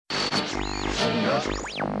3,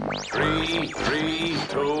 2,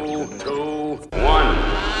 2, 1.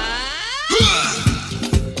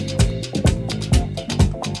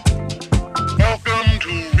 Welcome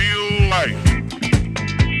to real life.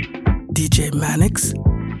 DJ Mannix,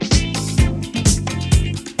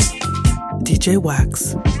 DJ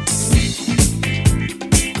Wax.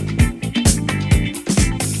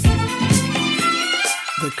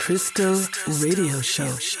 The Crystal Radio Show.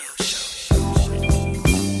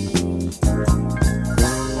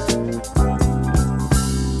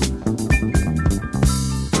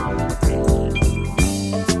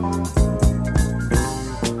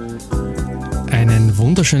 Einen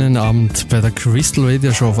wunderschönen Abend bei der Crystal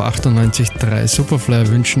Radio Show auf 98.3 Superfly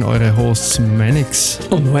wünschen eure Hosts Mannix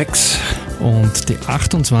und Wax. Und die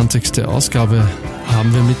 28. Ausgabe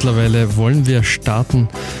haben wir mittlerweile, wollen wir starten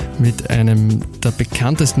mit einem der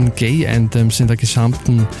bekanntesten Gay-Anthems in der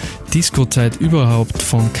gesamten Disco-Zeit überhaupt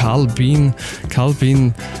von Carl Bean. Carl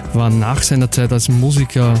Bean war nach seiner Zeit als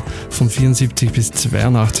Musiker von 74 bis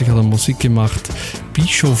 82 hat er Musik gemacht.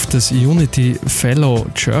 Bischof des Unity Fellow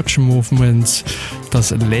Church Movements,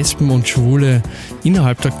 das Lesben und Schwule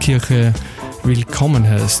innerhalb der Kirche willkommen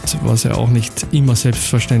heißt, was ja auch nicht immer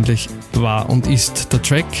selbstverständlich war und ist. Der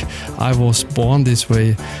Track I Was Born This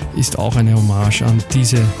Way ist auch eine Hommage an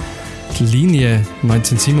diese Linie,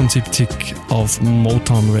 1977 auf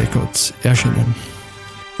Motown Records erschienen.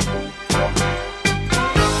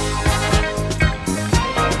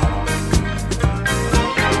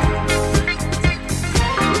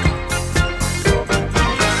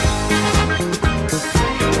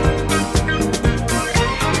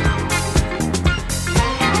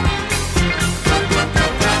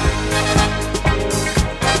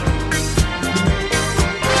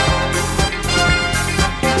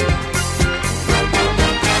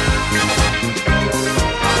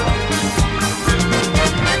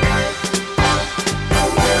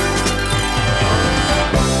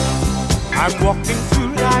 I'm walking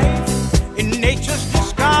through life in nature's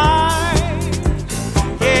disguise,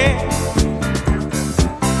 yeah.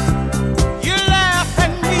 You laugh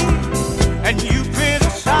at me and you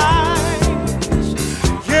criticize,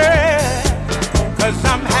 yeah. 'Cause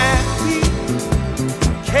I'm happy,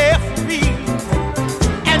 carefree,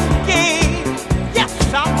 and gay, yes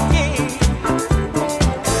I'm gay.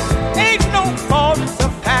 Ain't no fault, it's a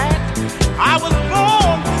fact, I was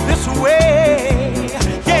born this way.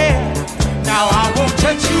 I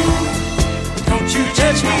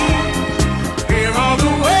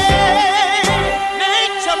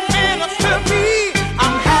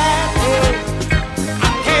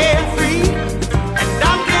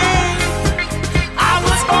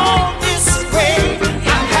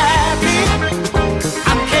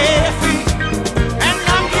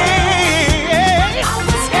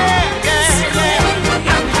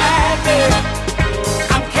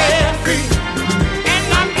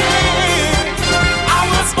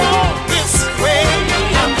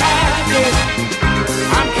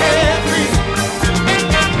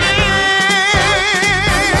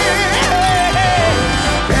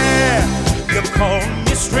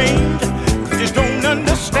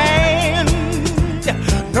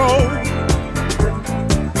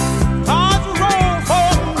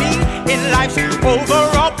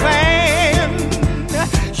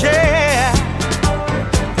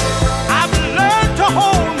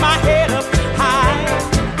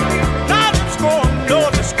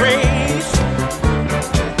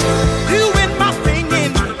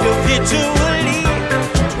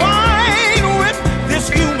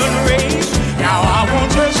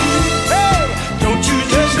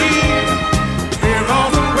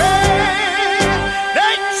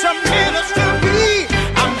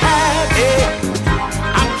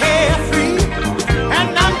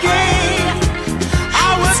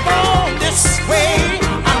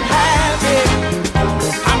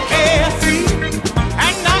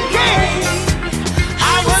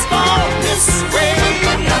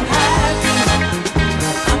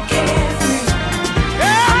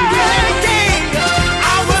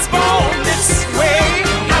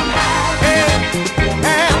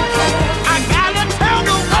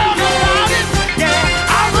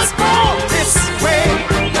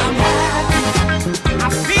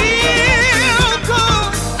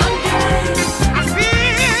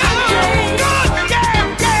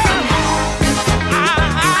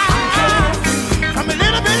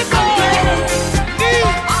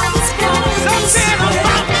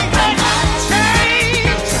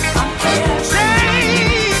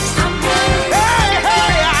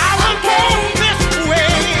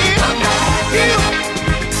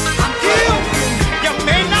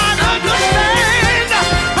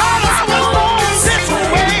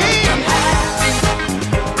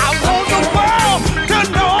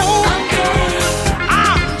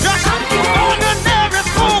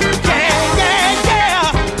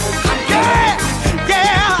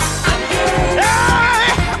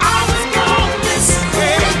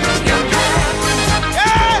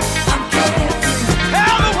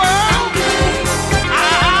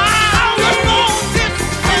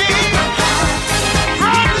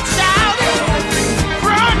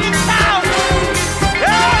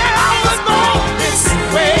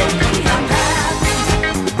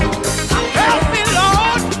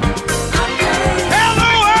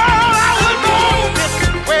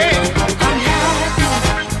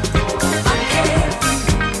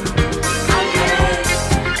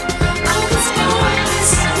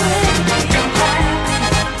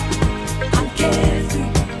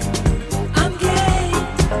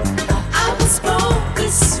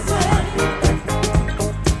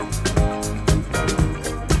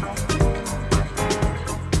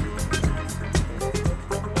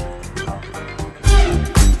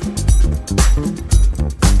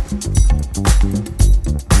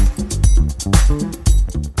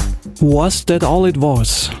Was That All It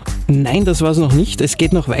Was? Nein, das war's noch nicht. Es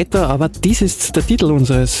geht noch weiter, aber dies ist der Titel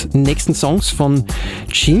unseres nächsten Songs von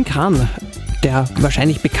Jean Khan, der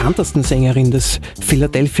wahrscheinlich bekanntesten Sängerin des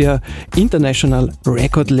Philadelphia International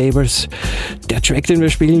Record Labels. Der Track, den wir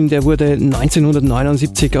spielen, der wurde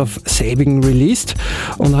 1979 auf selbigen released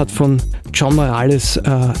und hat von John Morales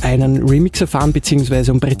einen Remix erfahren,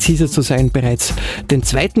 beziehungsweise um präziser zu sein, bereits den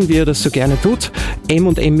zweiten, wie er das so gerne tut.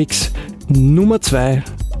 M&M Mix Nummer 2.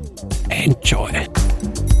 Enjoy!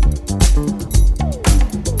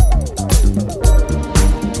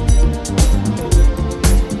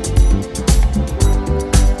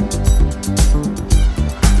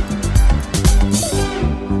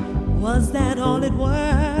 Was that all it was?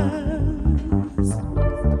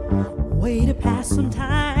 Way to pass some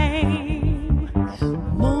time.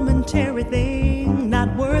 Momentary thing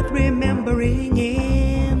not worth remembering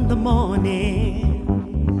in the morning.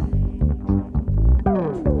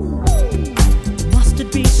 Must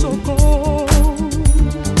it be so cold?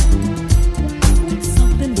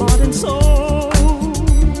 Something bought and sold.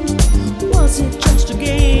 Was it just a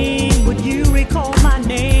game? Would you recall my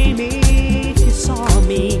name if you saw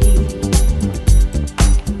me?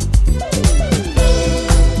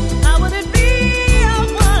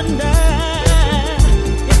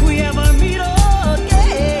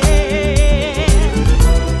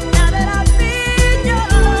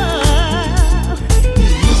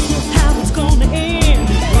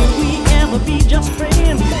 Just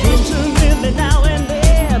friends, intimately now and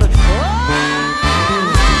then.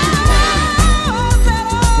 Oh, that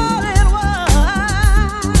all it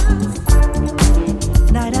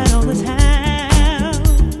was. Night out on the town,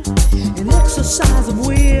 an exercise of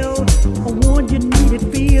will. I warned you needed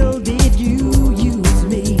feel. Did you use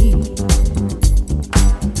me?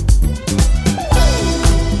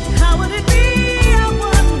 How would it be, I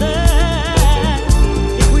wonder,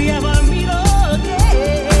 if we ever meet again?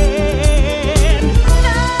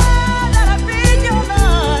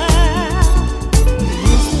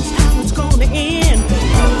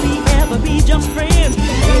 Just friends,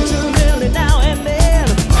 intimately now and then.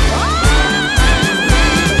 Oh,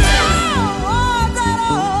 was that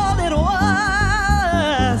all it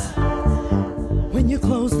was?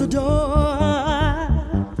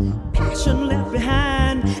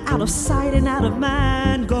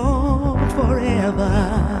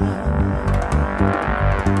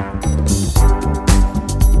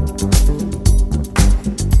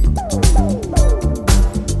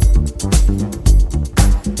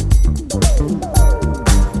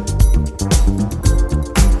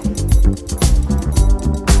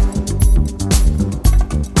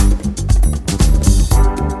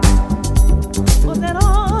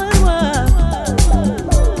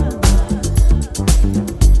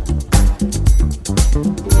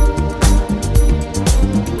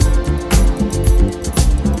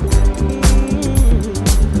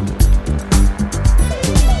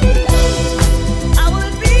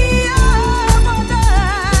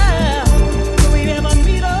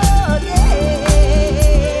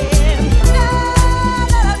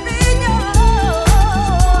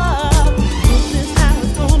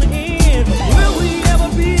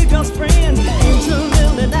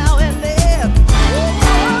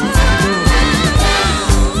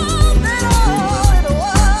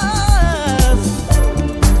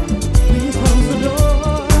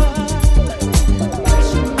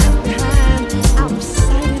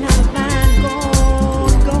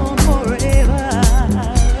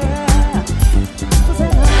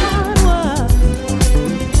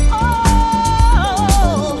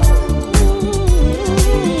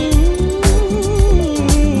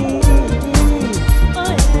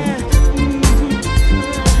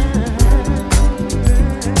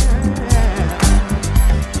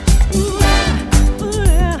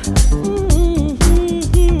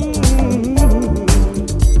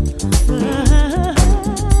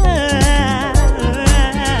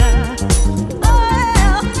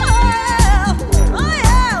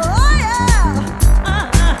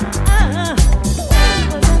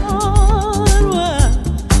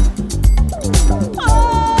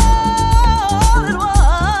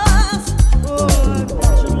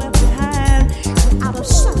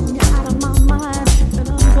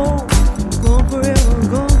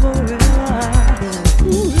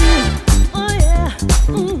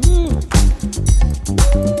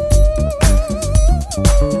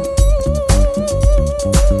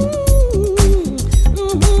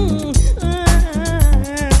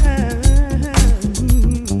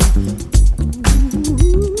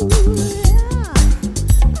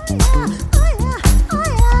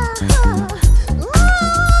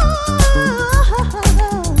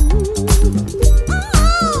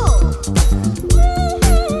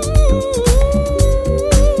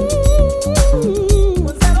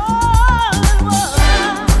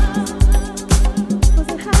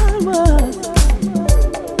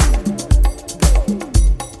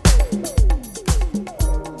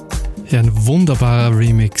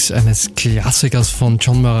 Remix eines Klassikers von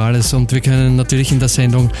John Morales, und wir können natürlich in der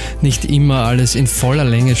Sendung nicht immer alles in voller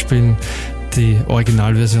Länge spielen. Die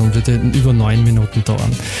Originalversion würde über 9 Minuten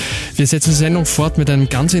dauern. Wir setzen die Sendung fort mit einem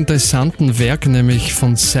ganz interessanten Werk, nämlich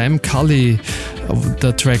von Sam Cully,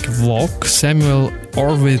 der Track Walk. Samuel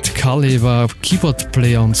Orvid Cully war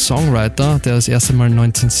Keyboard-Player und Songwriter, der das erste Mal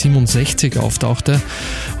 1967 auftauchte,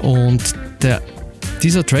 und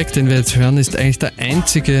dieser Track, den wir jetzt hören, ist eigentlich der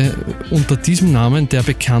einzige unter diesem Namen, der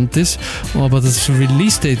bekannt ist, aber das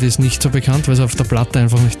Release-Date ist nicht so bekannt, weil es auf der Platte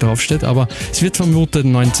einfach nicht draufsteht, aber es wird vermutet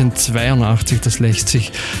 1982, das lässt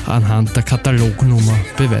sich anhand der Katalognummer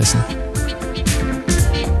beweisen.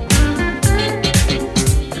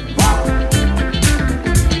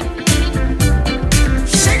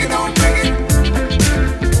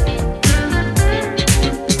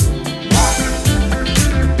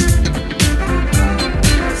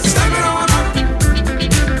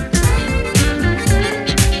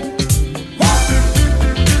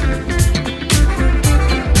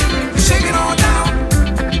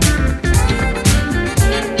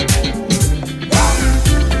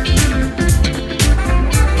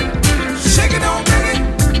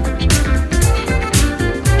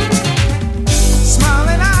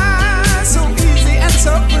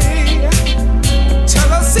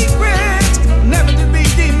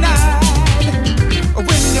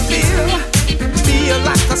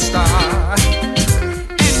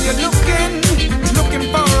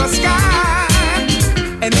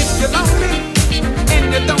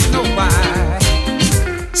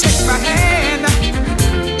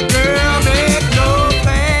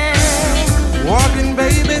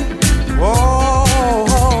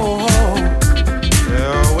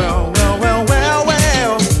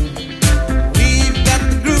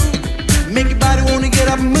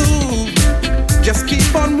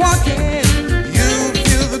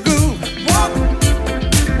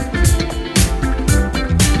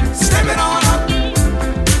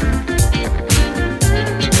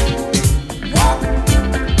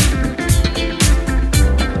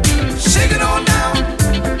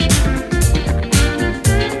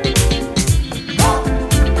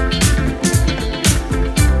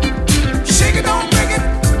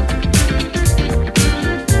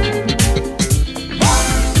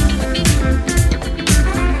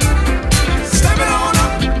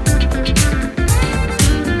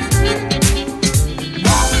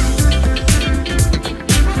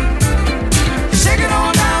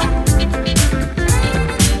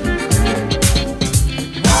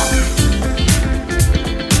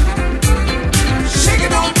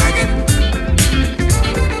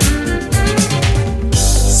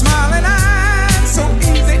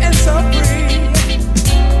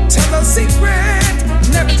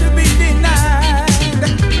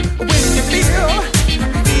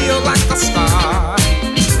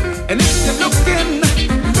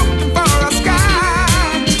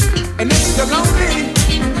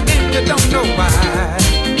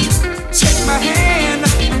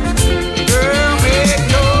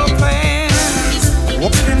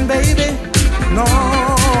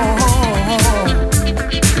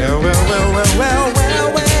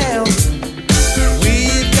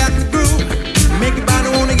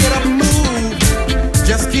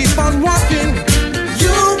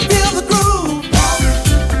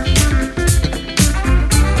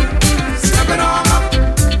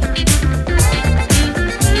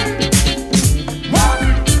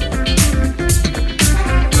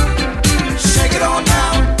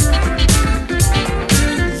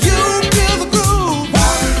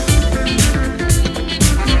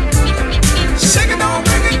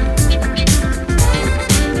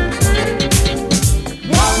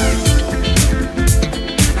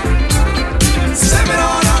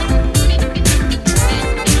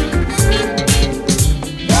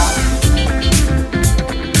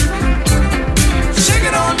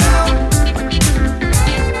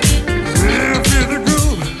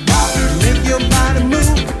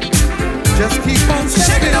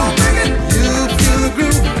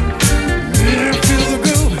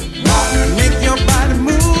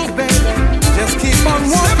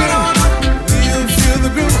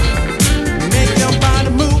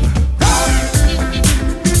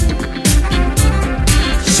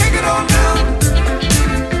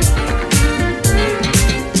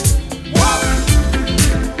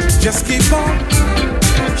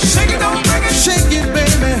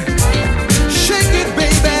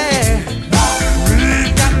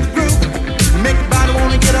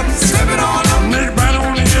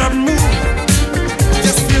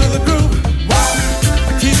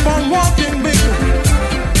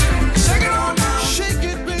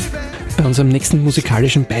 unserem nächsten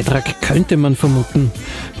musikalischen Beitrag könnte man vermuten,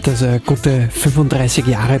 dass er gute 35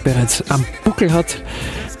 Jahre bereits am Buckel hat.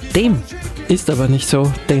 Dem ist aber nicht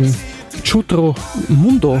so, denn Chutro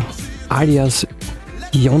Mundo alias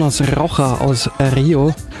Jonas Rocha aus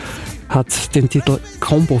Rio hat den Titel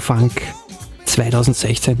Combo Funk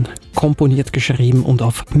 2016 komponiert, geschrieben und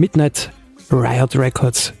auf Midnight Riot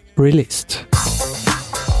Records released.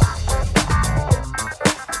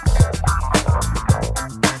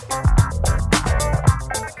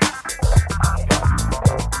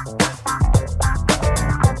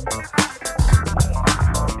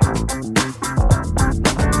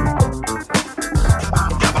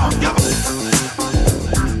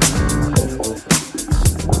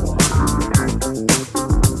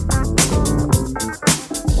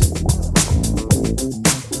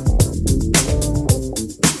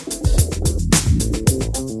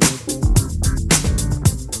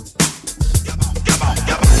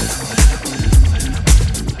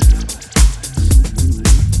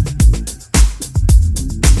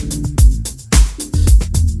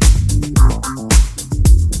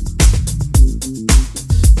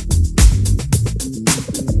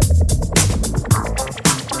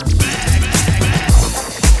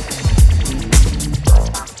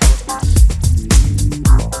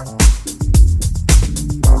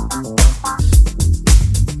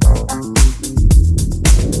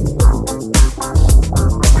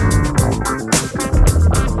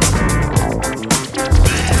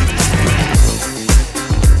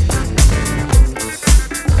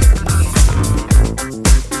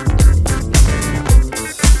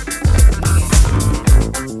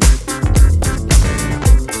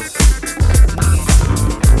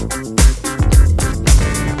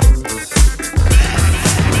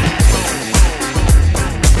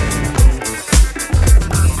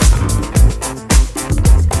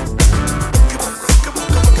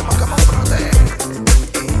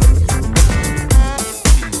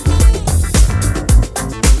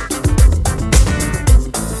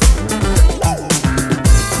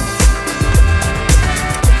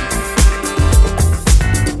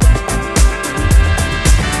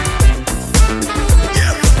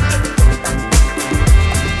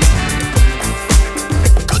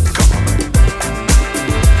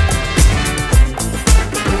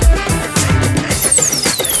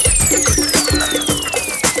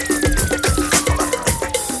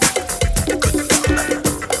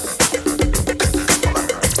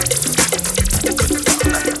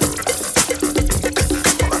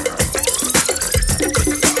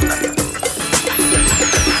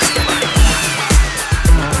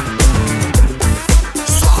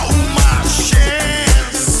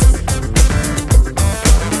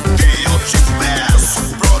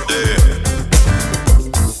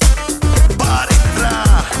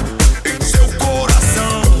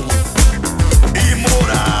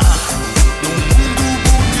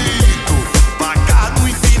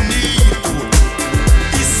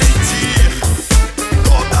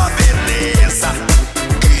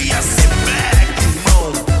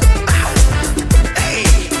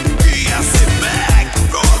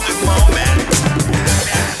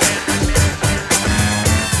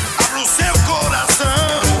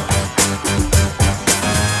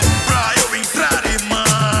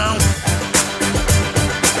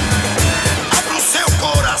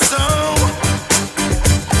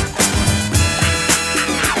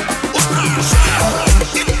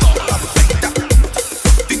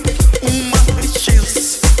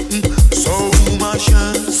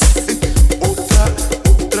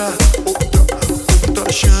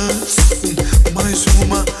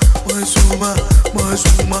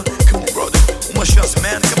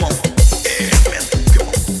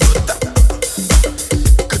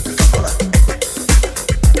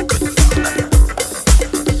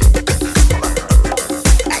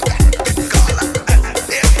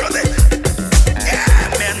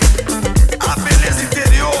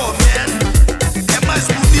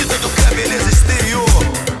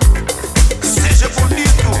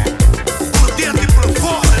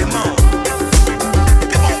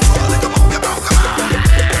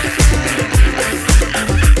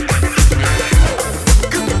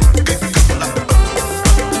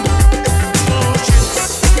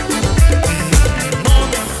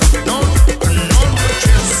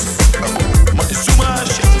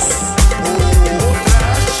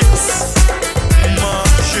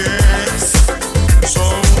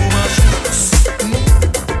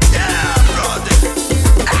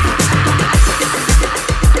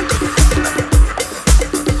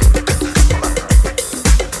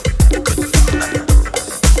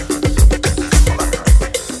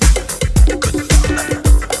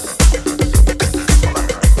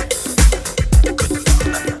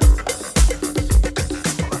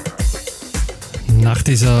 Nach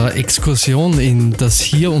dieser Exkursion in das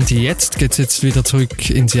Hier und Jetzt geht es jetzt wieder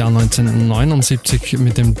zurück ins Jahr 1979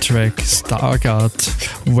 mit dem Track Stargard,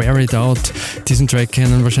 Wear It Out. Diesen Track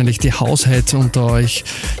kennen wahrscheinlich die Househeads unter euch,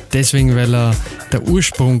 deswegen weil er der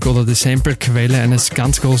Ursprung oder die Samplequelle eines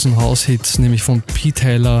ganz großen House-Hits, nämlich von Pete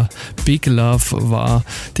Taylor, Big Love, war.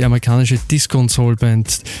 Die amerikanische Disco- und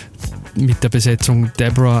Soul-Band mit der Besetzung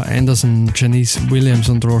Deborah Anderson, Janice Williams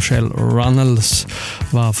und Rochelle Runnels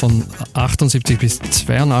war von 78 bis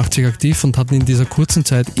 82 aktiv und hatten in dieser kurzen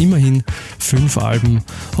Zeit immerhin 5 Alben.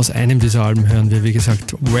 Aus einem dieser Alben hören wir, wie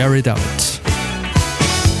gesagt, Wear It Out.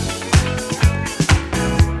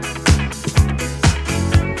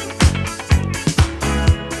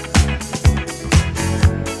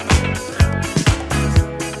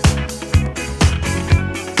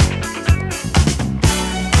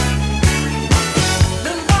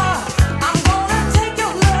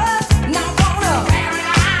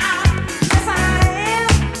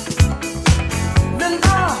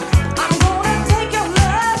 I'm gonna take your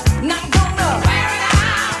love, not gonna wear it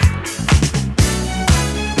out.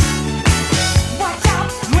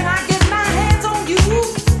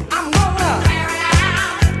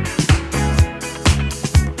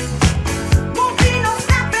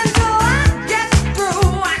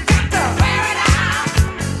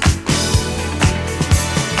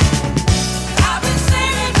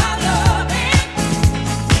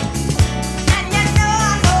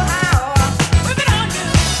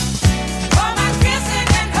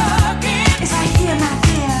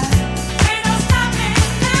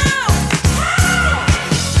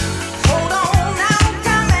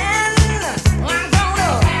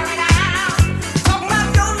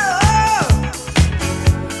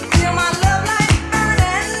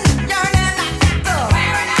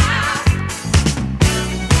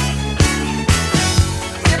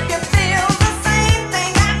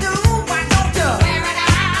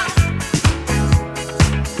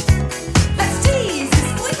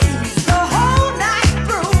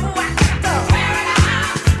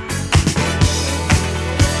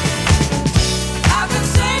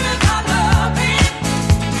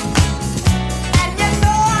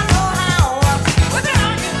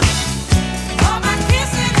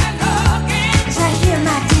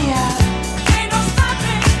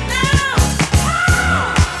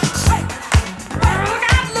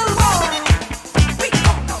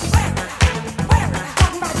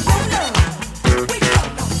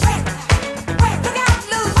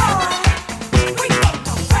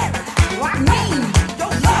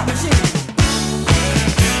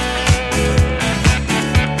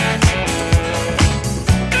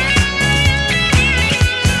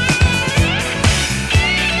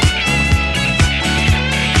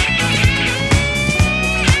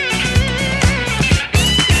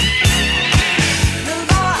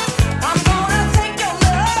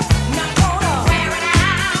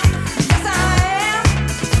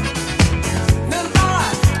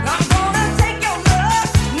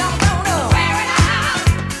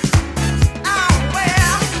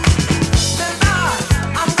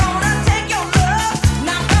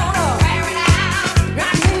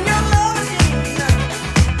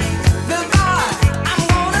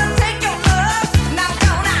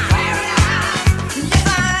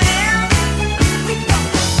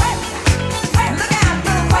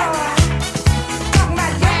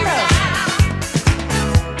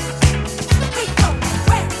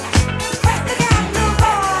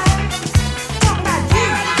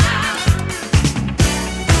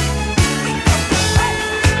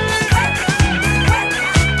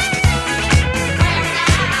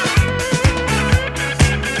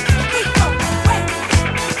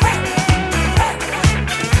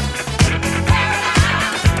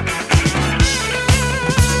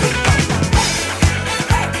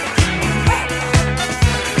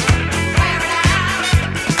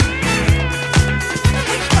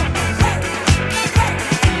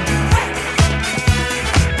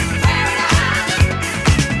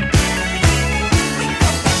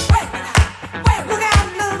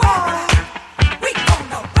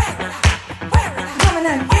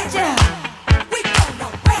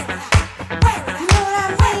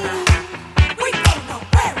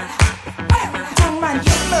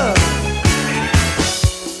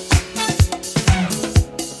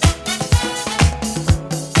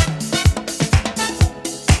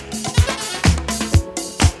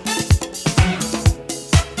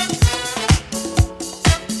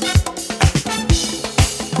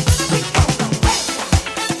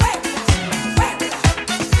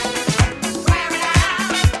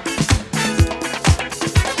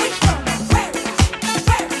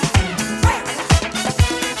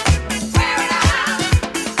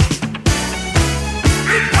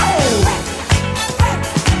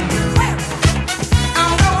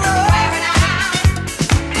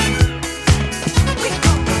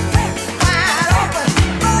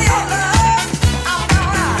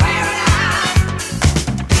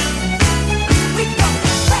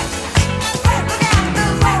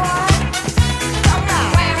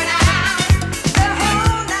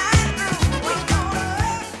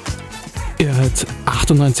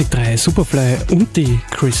 98.3 Superfly und die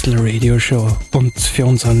Crystal Radio Show. Und für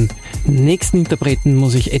unseren nächsten Interpreten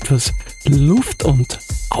muss ich etwas Luft und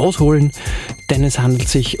ausholen, denn es handelt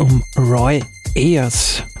sich um Roy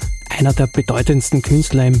Ayers, einer der bedeutendsten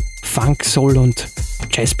Künstler im Funk, Soul und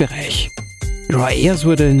Jazzbereich. Roy Ayers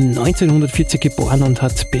wurde 1940 geboren und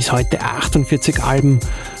hat bis heute 48 Alben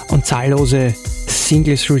und zahllose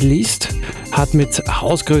Singles released, hat mit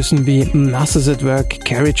Hausgrößen wie Masters at Work,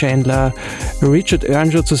 Carrie Chandler, Richard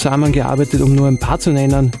Earnshaw zusammengearbeitet, um nur ein paar zu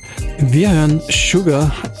nennen. Wir hören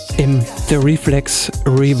Sugar im The Reflex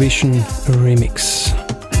Revision Remix.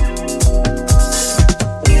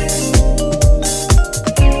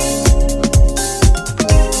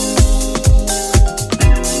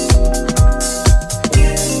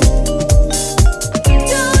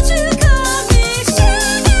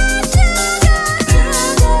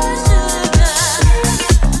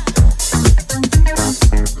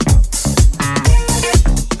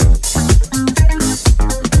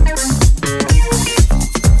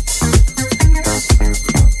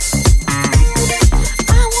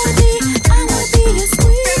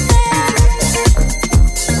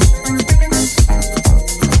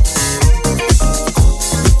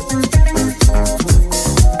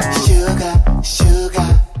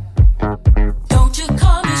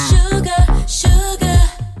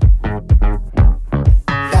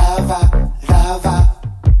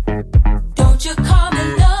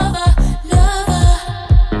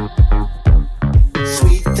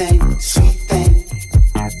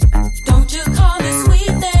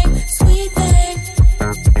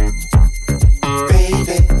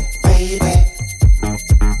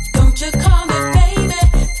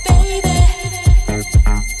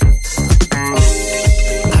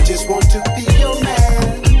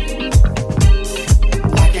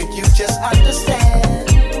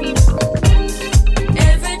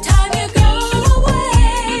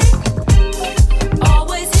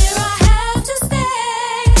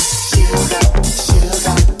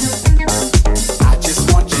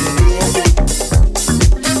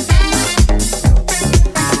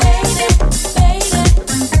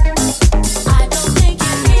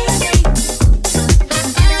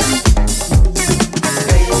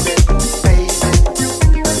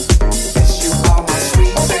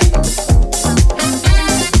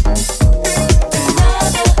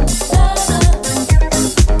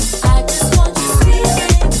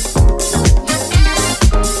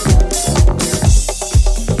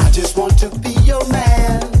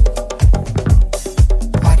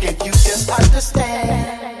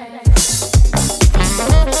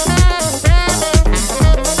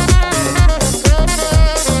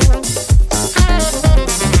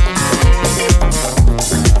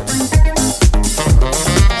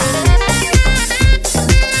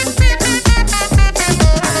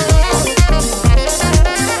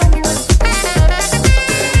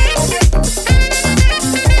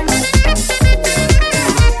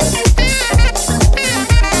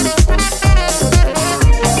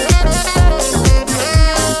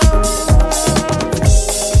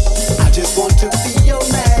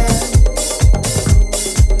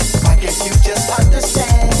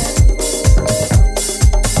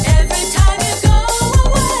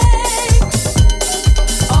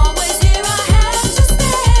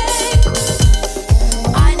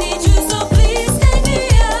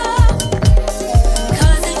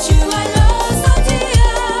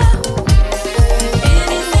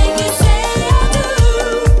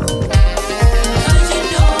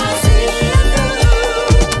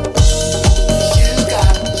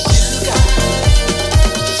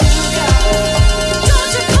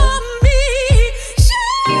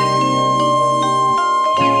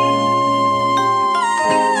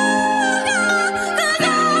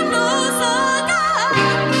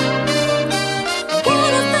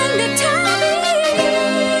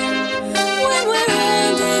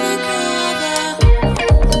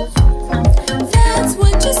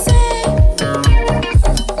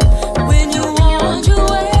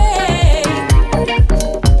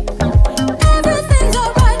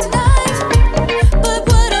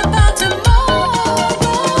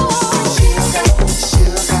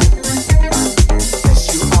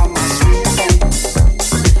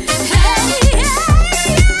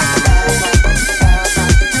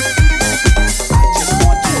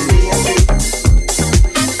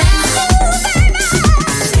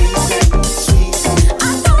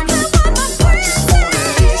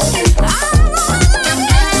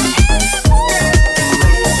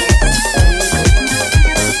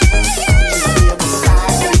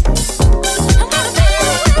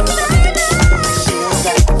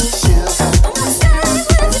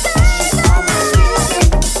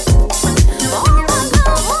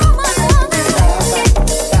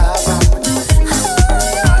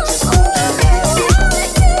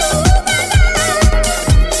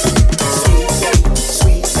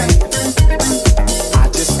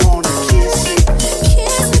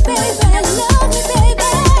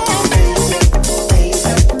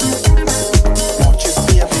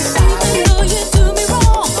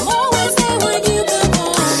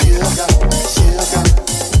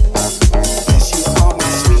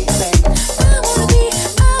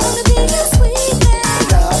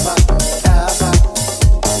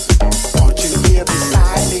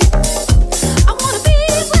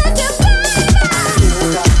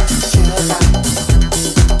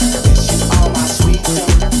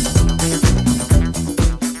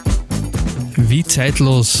 Wie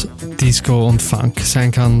zeitlos Disco und Funk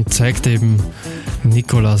sein kann, zeigt eben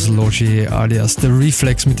Nicolas Logier alias The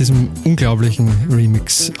Reflex mit diesem unglaublichen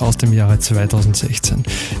Remix aus dem Jahre 2016.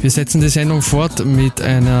 Wir setzen die Sendung fort mit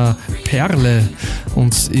einer Perle.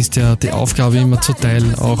 Uns ist ja die Aufgabe immer zuteil,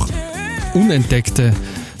 auch unentdeckte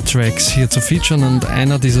Tracks hier zu featuren, und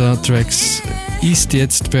einer dieser Tracks ist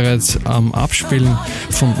jetzt bereits am Abspielen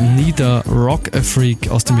von Nida Rock a Freak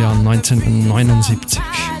aus dem Jahr 1979.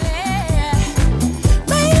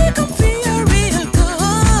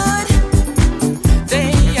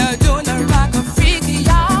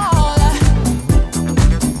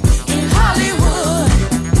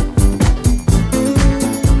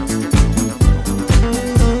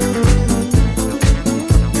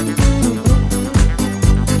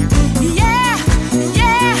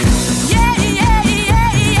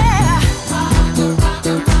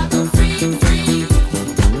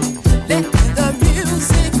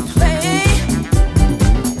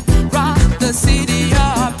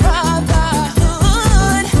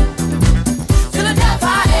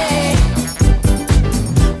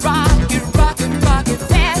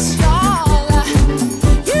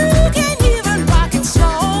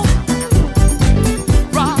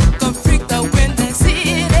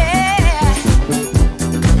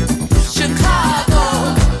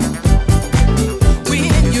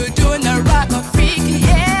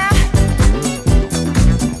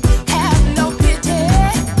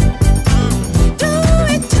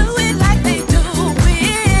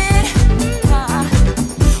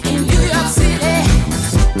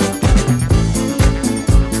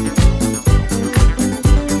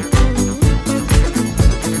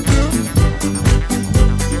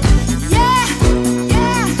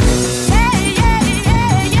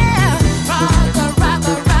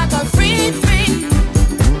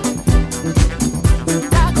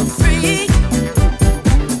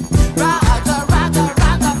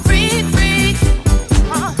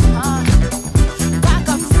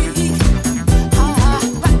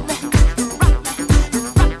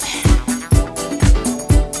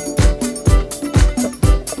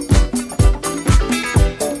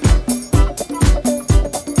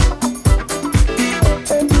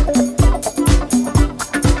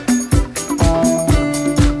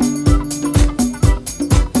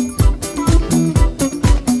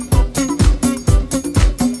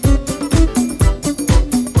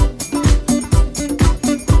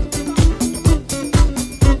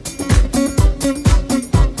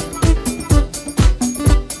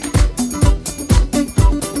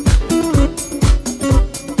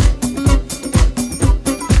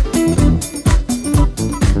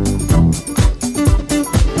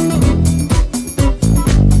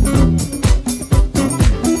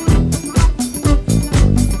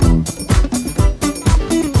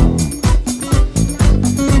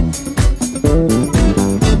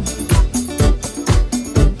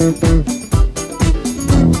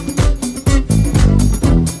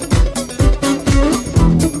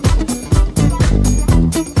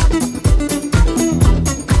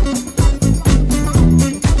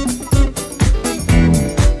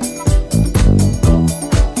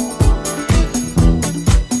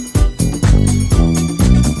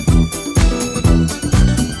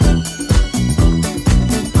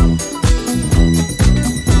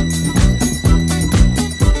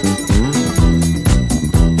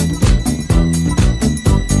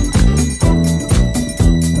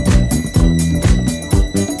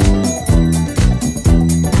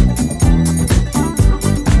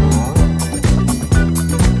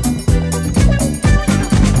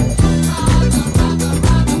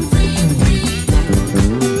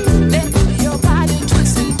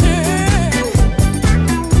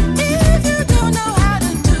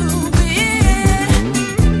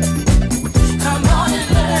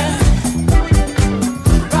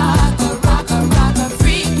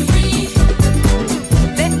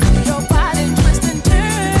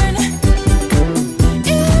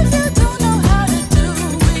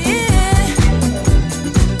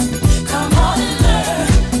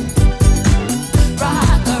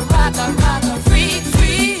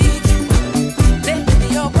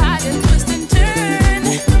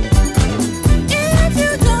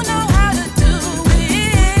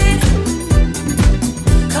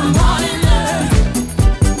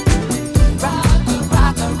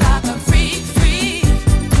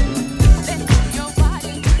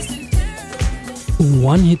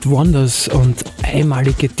 One-Hit-Wonders und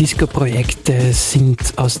einmalige Disco-Projekte sind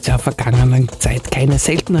aus der vergangenen Zeit keine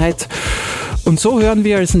Seltenheit. Und so hören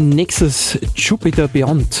wir als nächstes Jupiter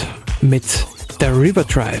Beyond mit der River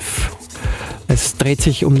Drive. Es dreht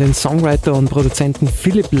sich um den Songwriter und Produzenten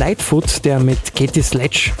Philip Lightfoot, der mit Katie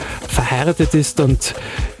Sledge verheiratet ist und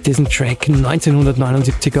diesen Track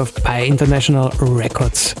 1979 auf Pi International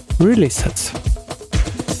Records released hat.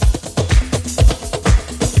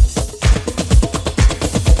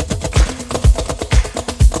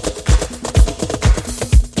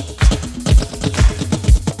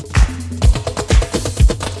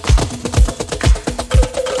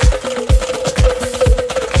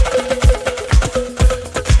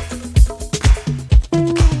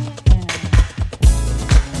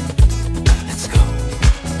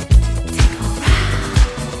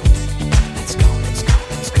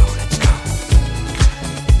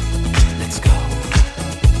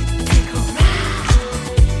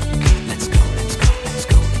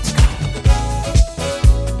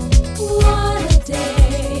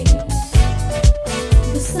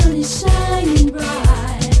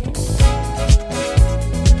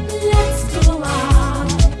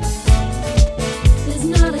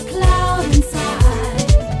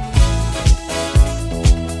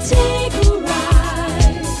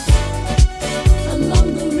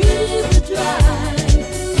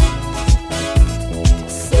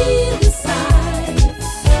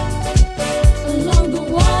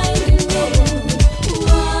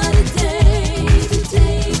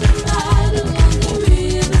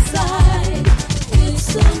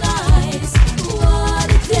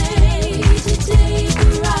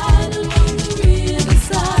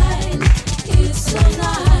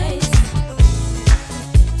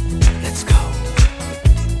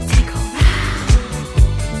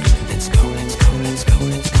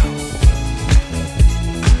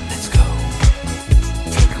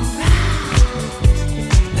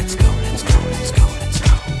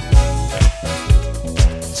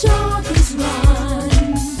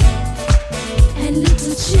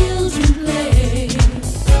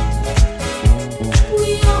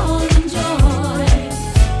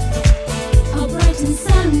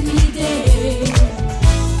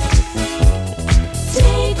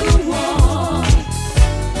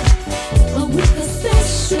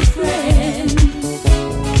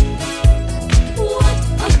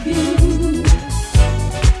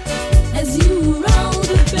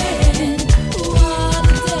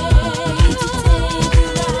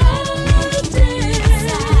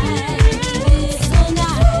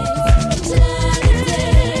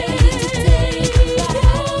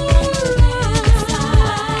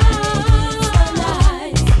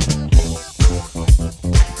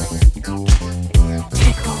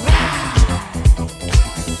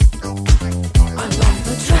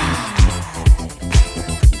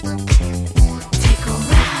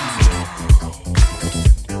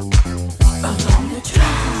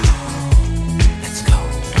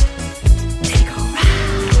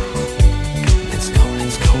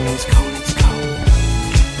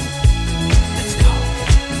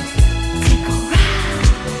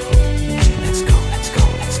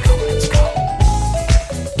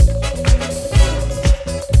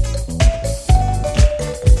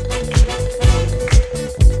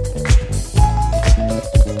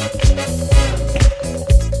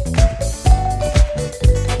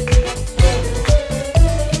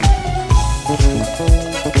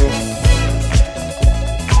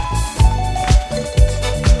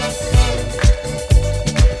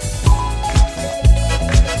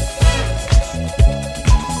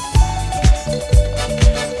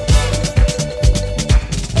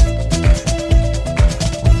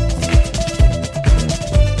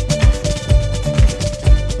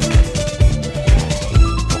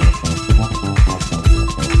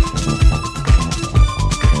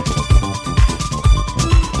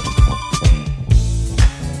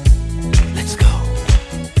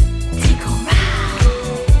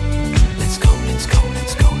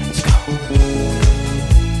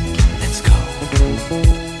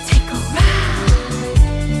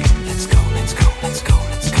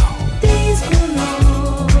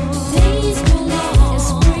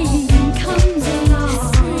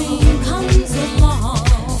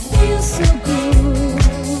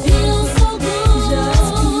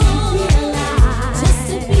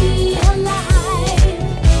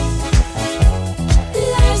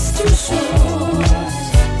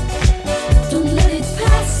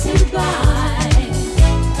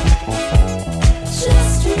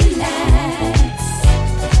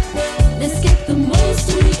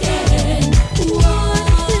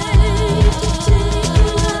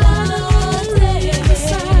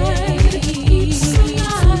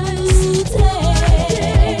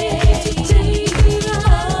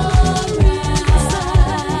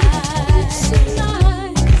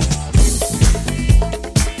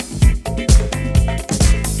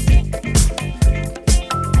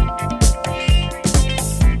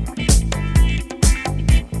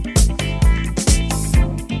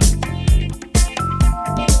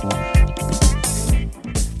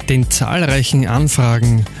 Den zahlreichen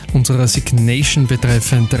Anfragen unserer Signation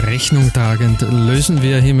betreffend Rechnung tragend lösen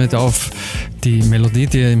wir hiermit auf. Die Melodie,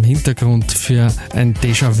 die im Hintergrund für ein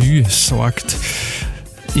Déjà-vu sorgt,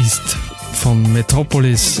 ist von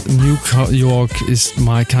Metropolis. New York is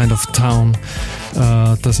my kind of town,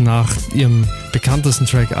 das nach ihrem bekanntesten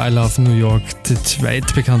Track I Love New York die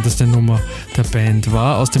zweitbekannteste Nummer der Band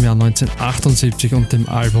war, aus dem Jahr 1978 und dem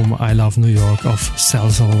Album I Love New York auf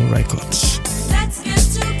Salsoul Records. Let's get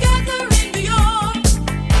together in New York.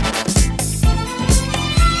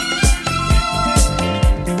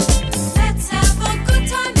 Let's have a good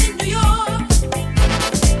time in New York.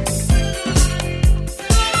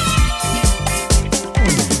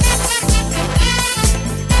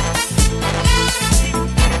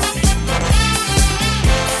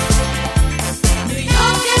 New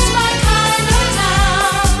York is my kind of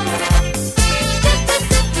town.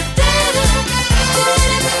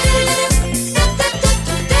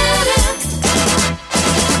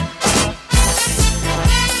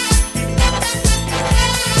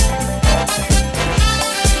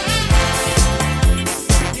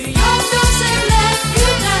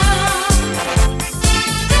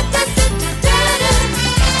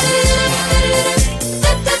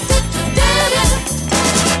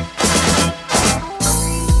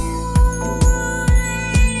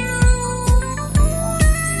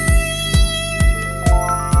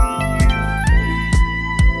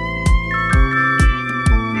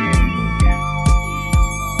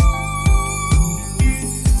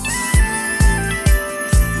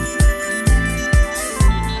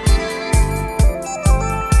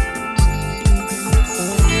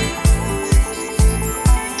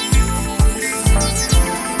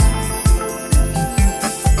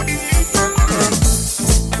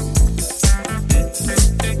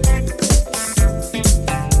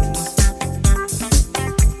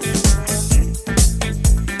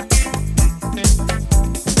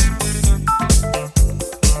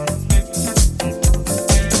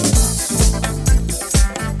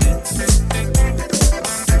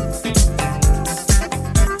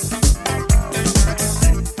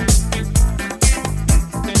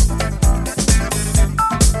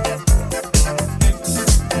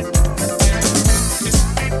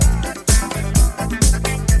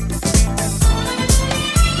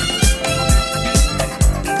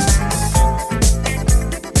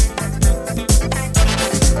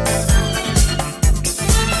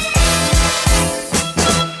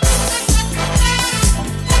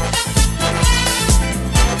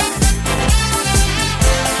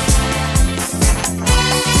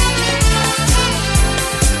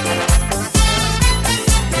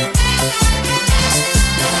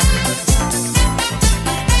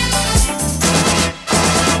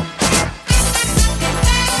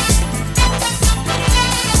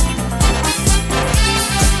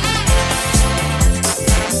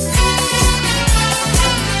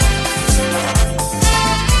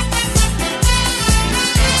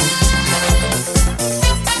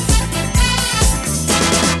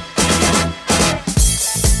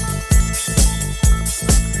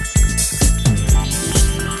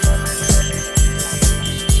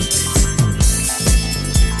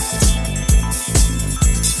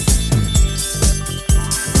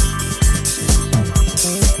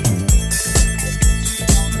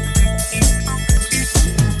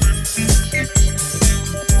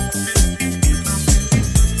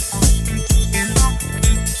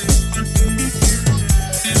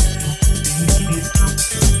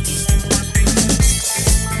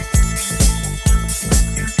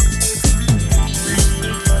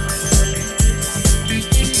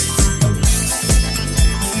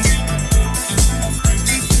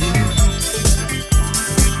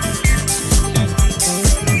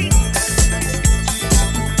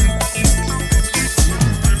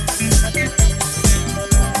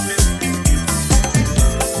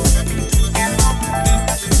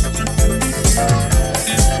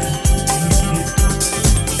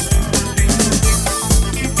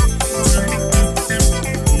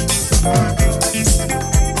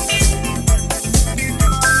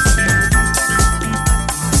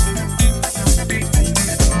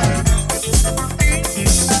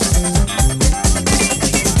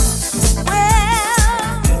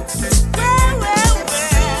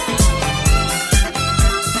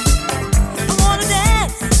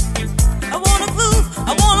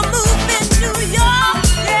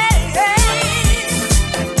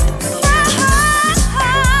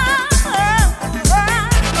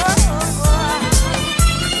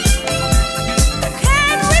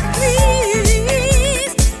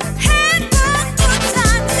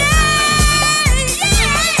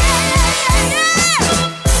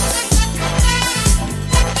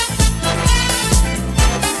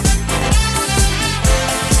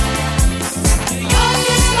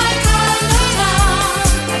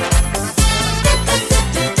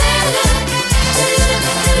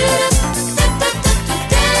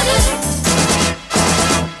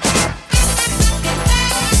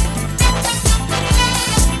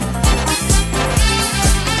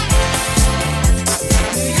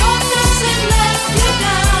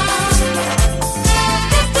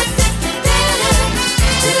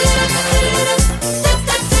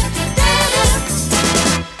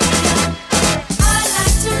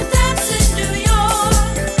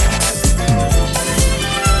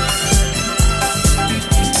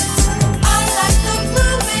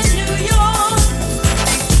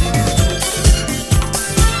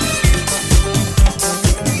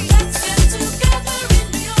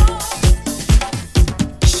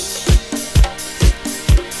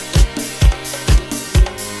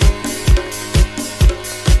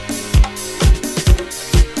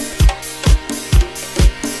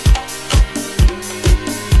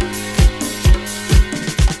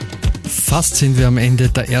 fast sind wir am Ende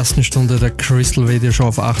der ersten Stunde der Crystal Radio Show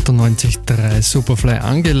auf 98.3 Superfly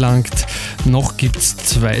angelangt. Noch gibt's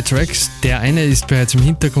 2 Tracks. Der eine ist bereits im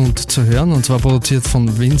Hintergrund zu hören und zwar produziert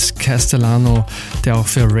von Vince Castellano, der auch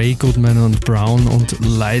für Ray Goodman und Brown und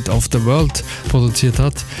Light of the World produziert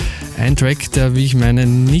hat. Ein Track, der, wie ich meine,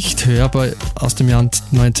 nicht hörbar aus dem Jahr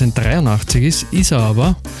 1983 ist er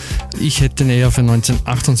aber. Ich hätte ihn eher für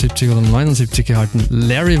 1978 oder 79 gehalten.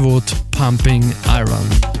 Larry Wood, Pumping Iron.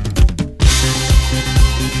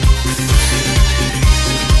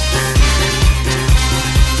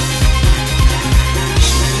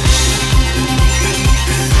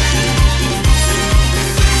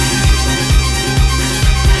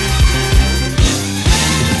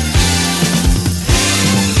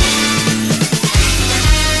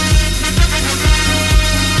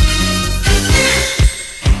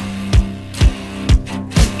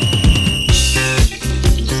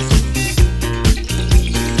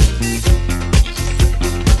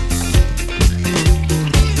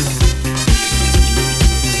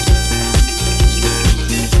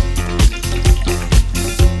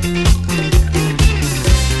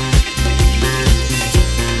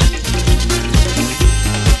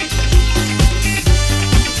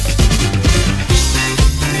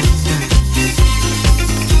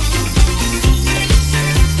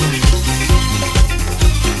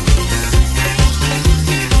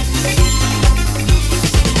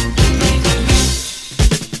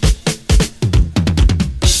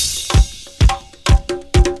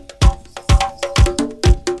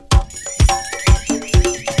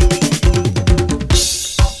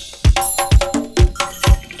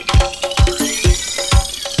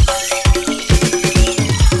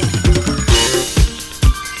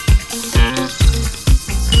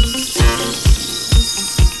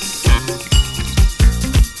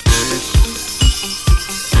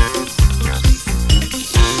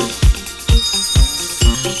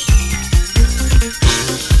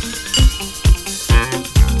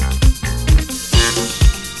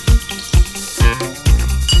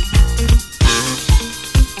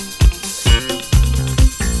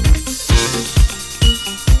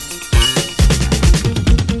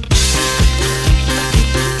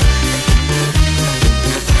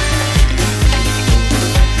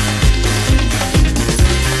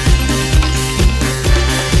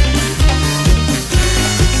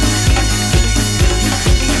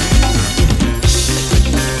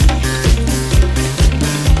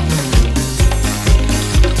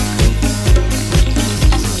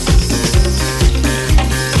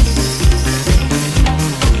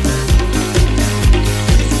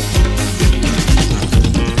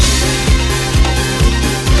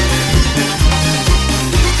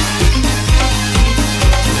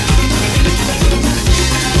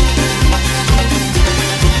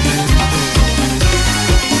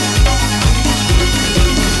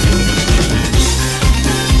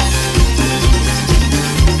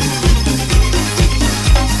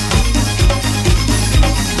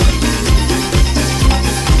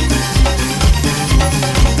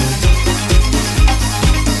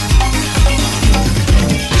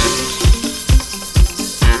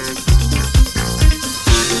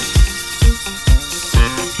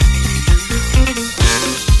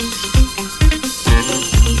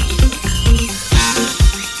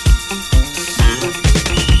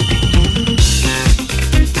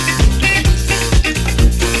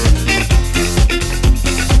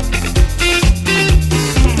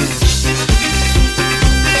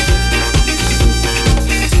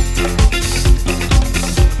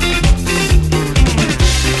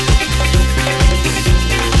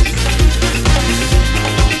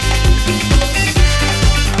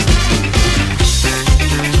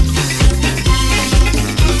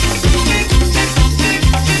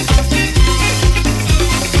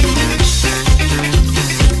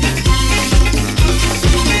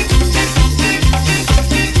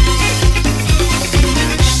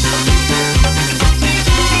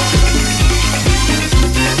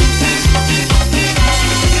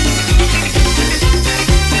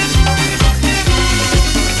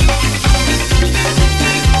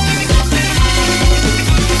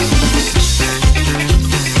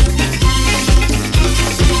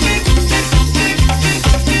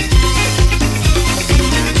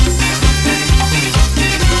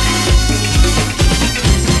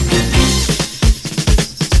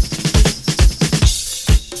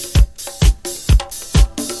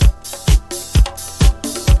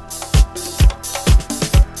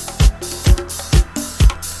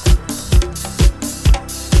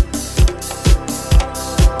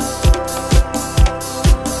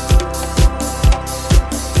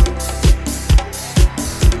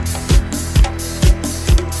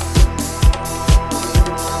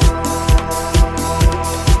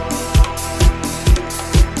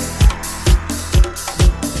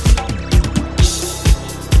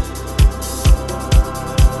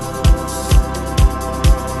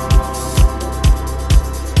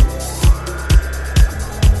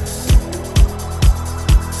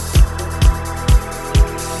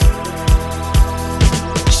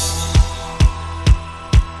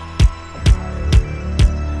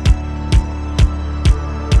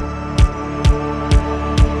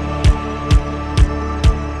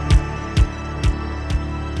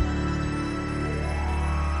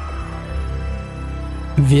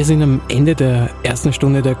 Wir sind am Ende der ersten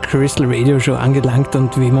Stunde der Crystal Radio Show angelangt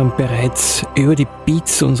und wie man bereits über die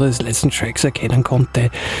Beats unseres letzten Tracks erkennen konnte,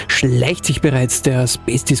 schleicht sich bereits der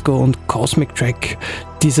Space Disco und Cosmic Track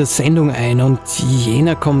dieser Sendung ein und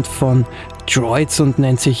jener kommt von Droids und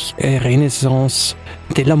nennt sich Renaissance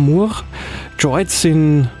de l'Amour. Droids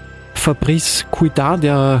sind Fabrice Couillard,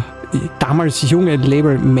 der damals junge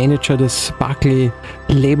Labelmanager des Barclay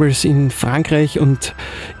Labels in Frankreich, und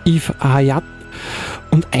Yves Hayat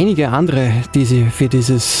und einige andere, die sie für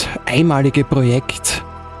dieses einmalige Projekt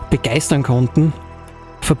begeistern konnten.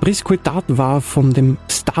 Fabrice Couillard war von dem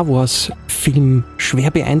Star Wars Film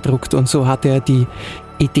schwer beeindruckt und so hatte er die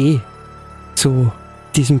Idee zu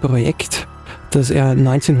diesem Projekt, das er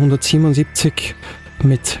 1977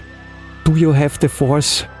 mit Do You Have the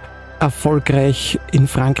Force erfolgreich in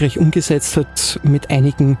Frankreich umgesetzt hat, mit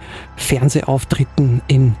einigen Fernsehauftritten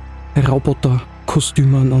in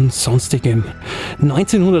Roboterkostümen und sonstigem.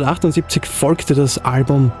 1978 folgte das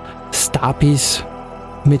Album Starpiece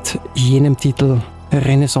mit jenem Titel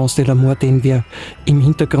Renaissance de l'Amour, den wir im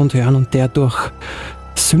Hintergrund hören und der durch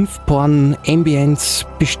Synthporn Ambience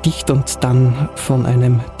besticht und dann von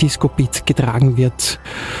einem Disco-Beat getragen wird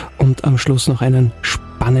und am Schluss noch einen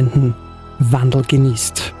spannenden Wandel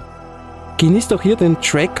genießt. Genießt auch hier den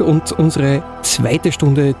Track und unsere zweite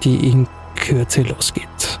Stunde, die in Kürze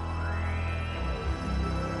losgeht.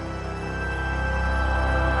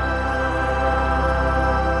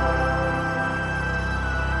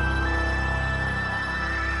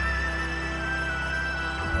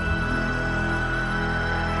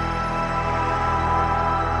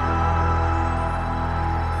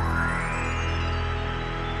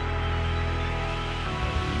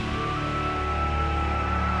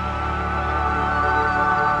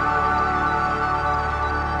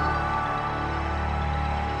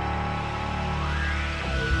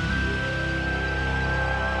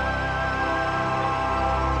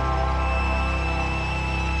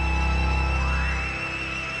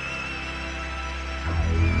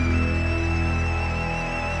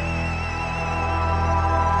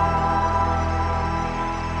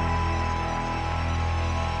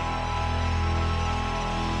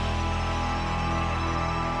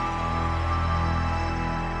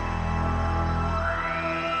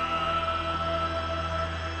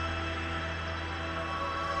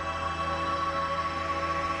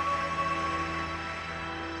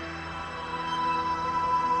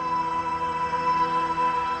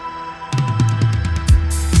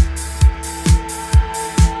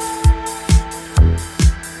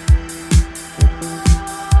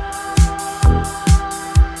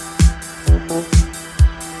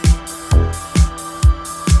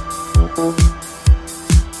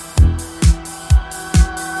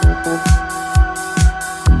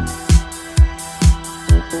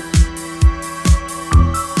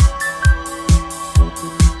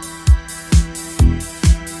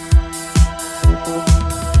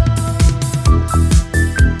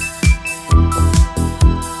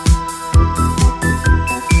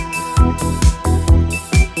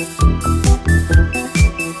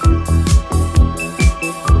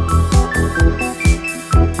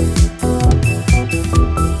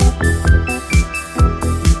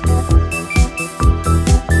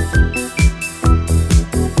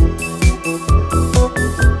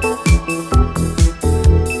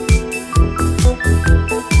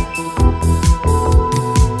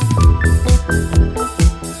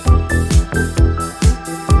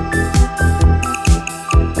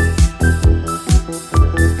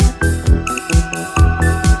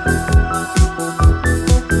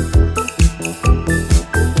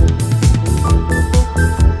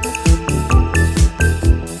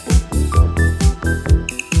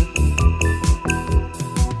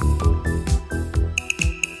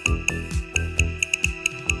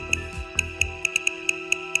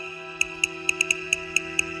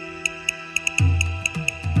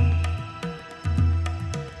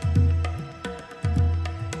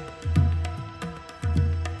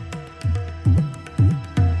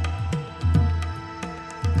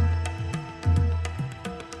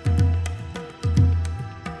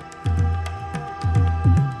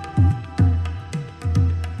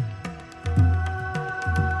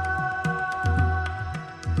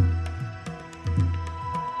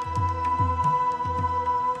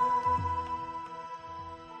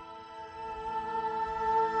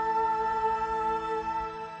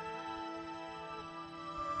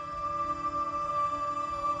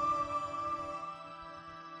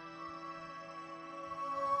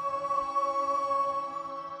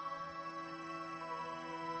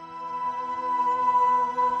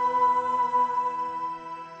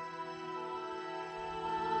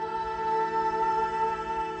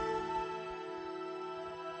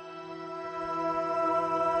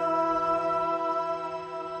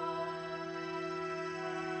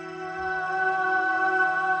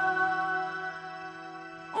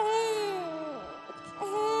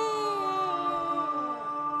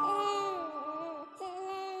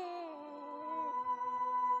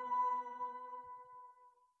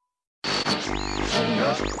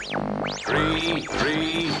 3, 2,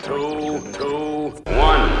 2,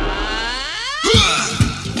 1.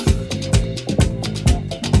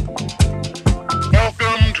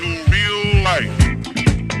 Welcome to real life.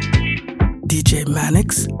 DJ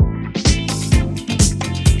Mannix,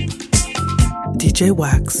 DJ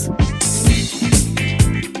Wax.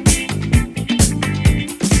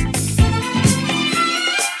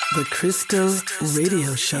 The Crystal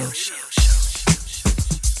Radio Show.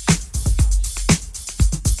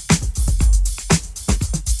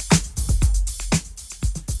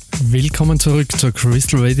 Willkommen zurück zur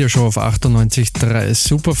Crystal Radio Show auf 98.3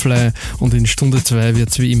 Superfly, und in Stunde 2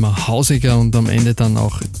 wird es wie immer hausiger und am Ende dann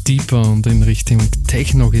auch deeper und in Richtung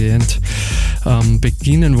Techno gehend.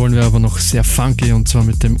 Beginnen wollen wir aber noch sehr funky, und zwar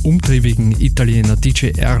mit dem umtriebigen Italiener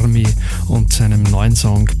DJ Ermi und seinem neuen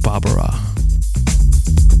Song Barbara.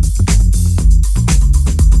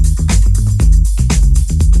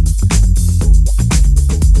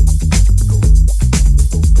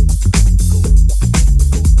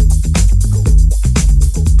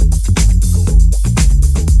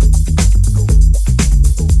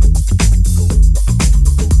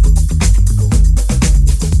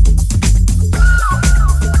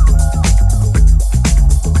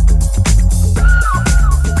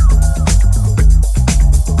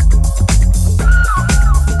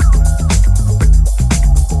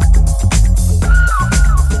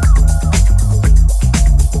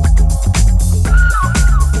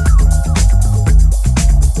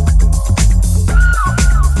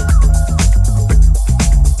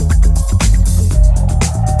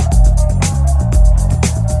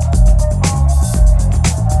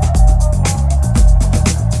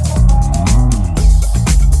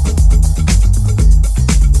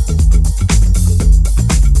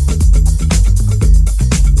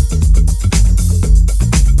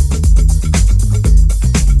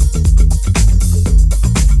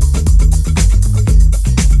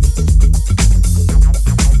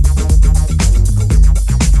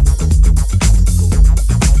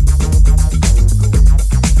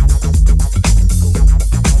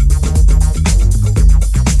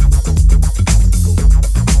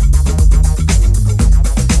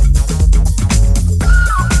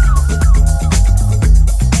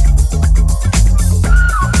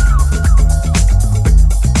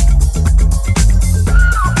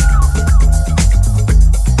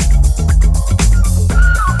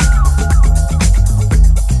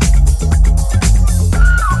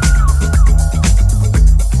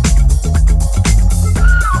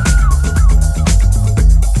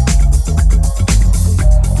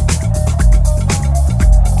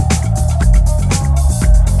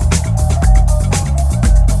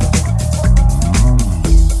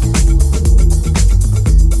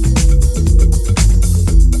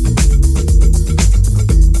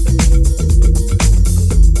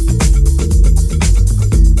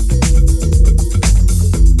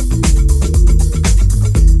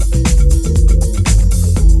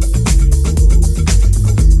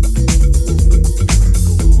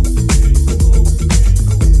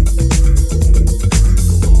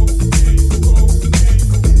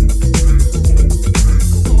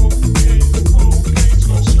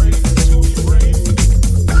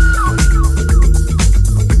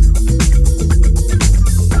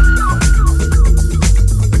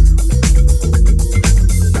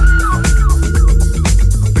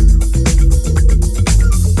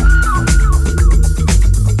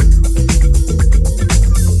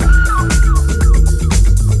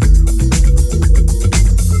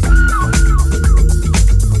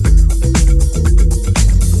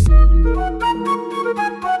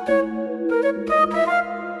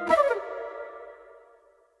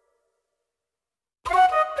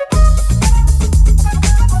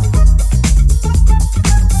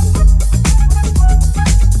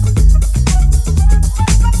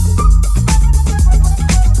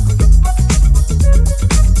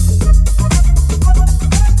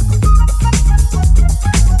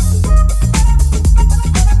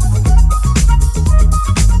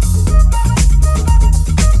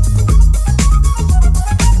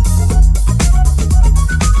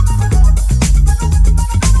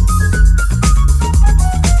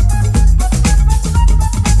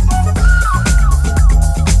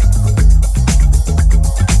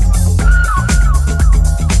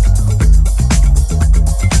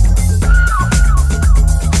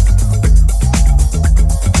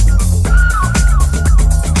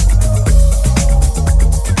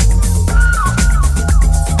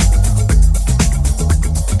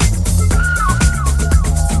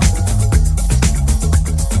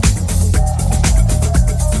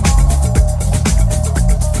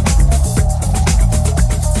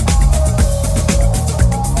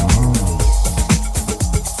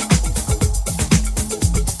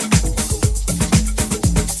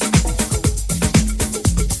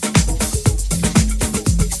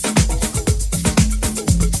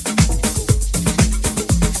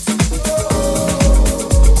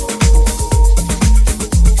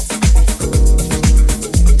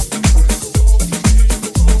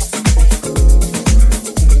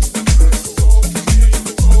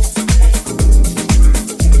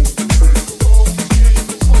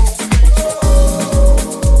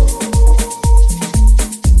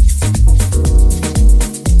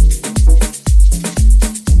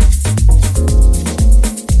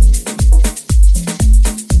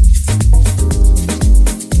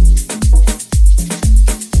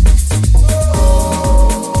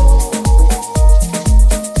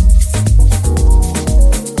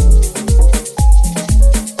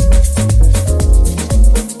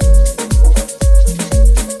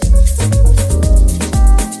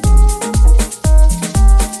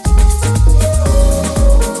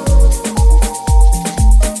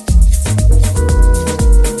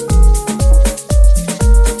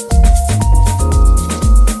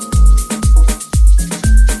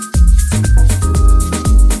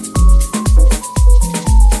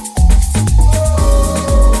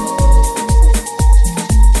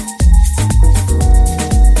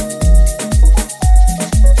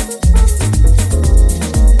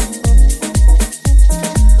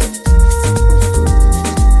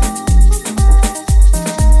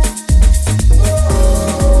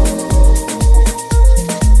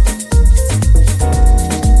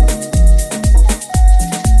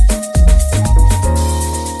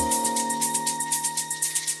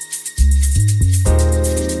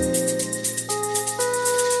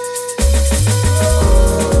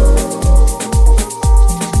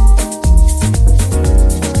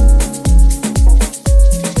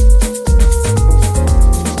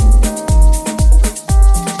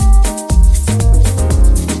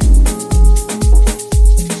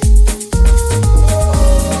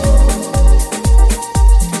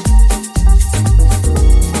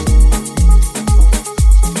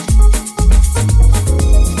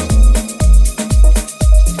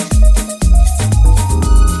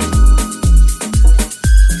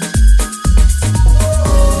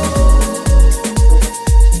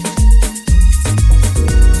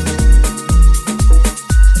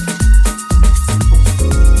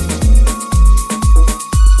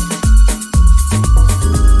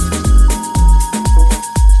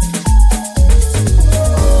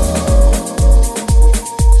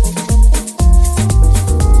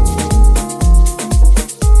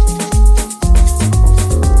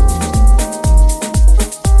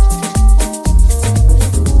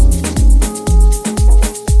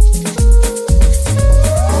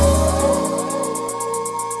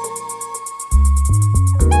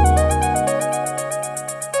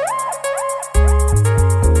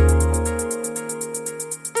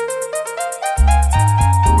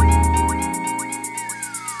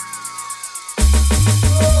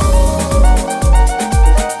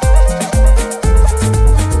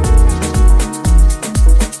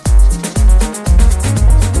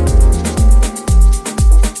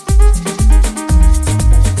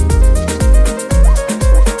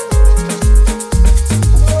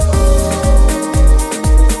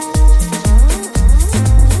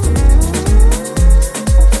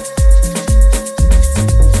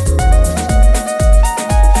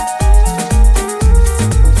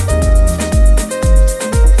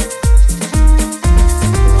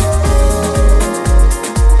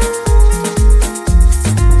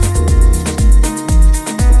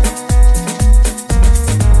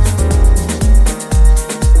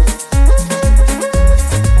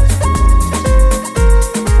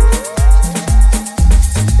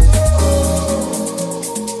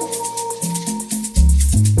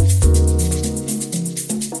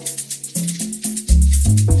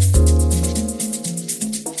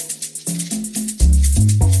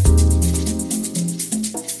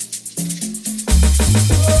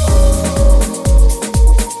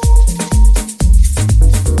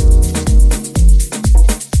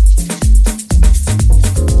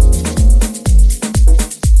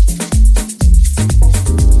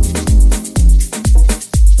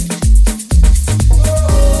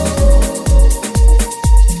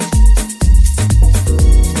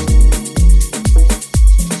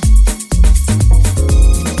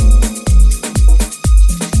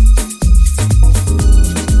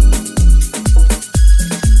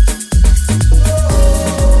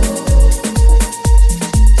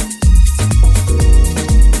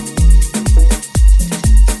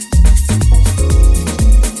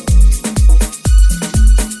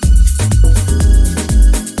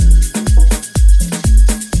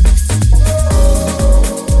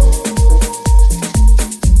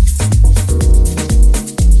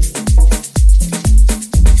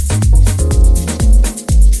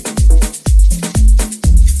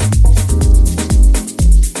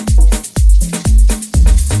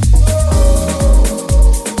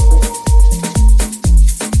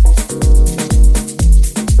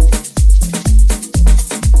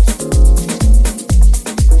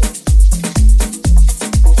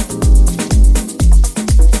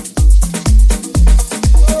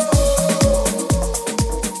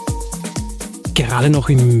 gerade noch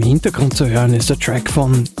im Hintergrund zu hören ist der Track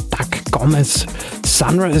von Doug Gomez,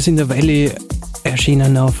 Sunrise in the Valley,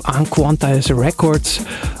 erschienen auf Unquantized Records,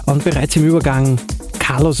 und bereits im Übergang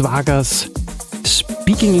Carlos Vargas,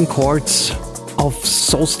 Speaking in Chords auf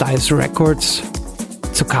Solstice Records.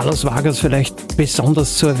 Zu Carlos Vargas vielleicht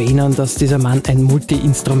besonders zu erwähnen, dass dieser Mann ein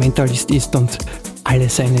Multi-Instrumentalist ist und alle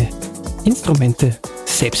seine Instrumente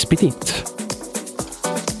selbst bedient.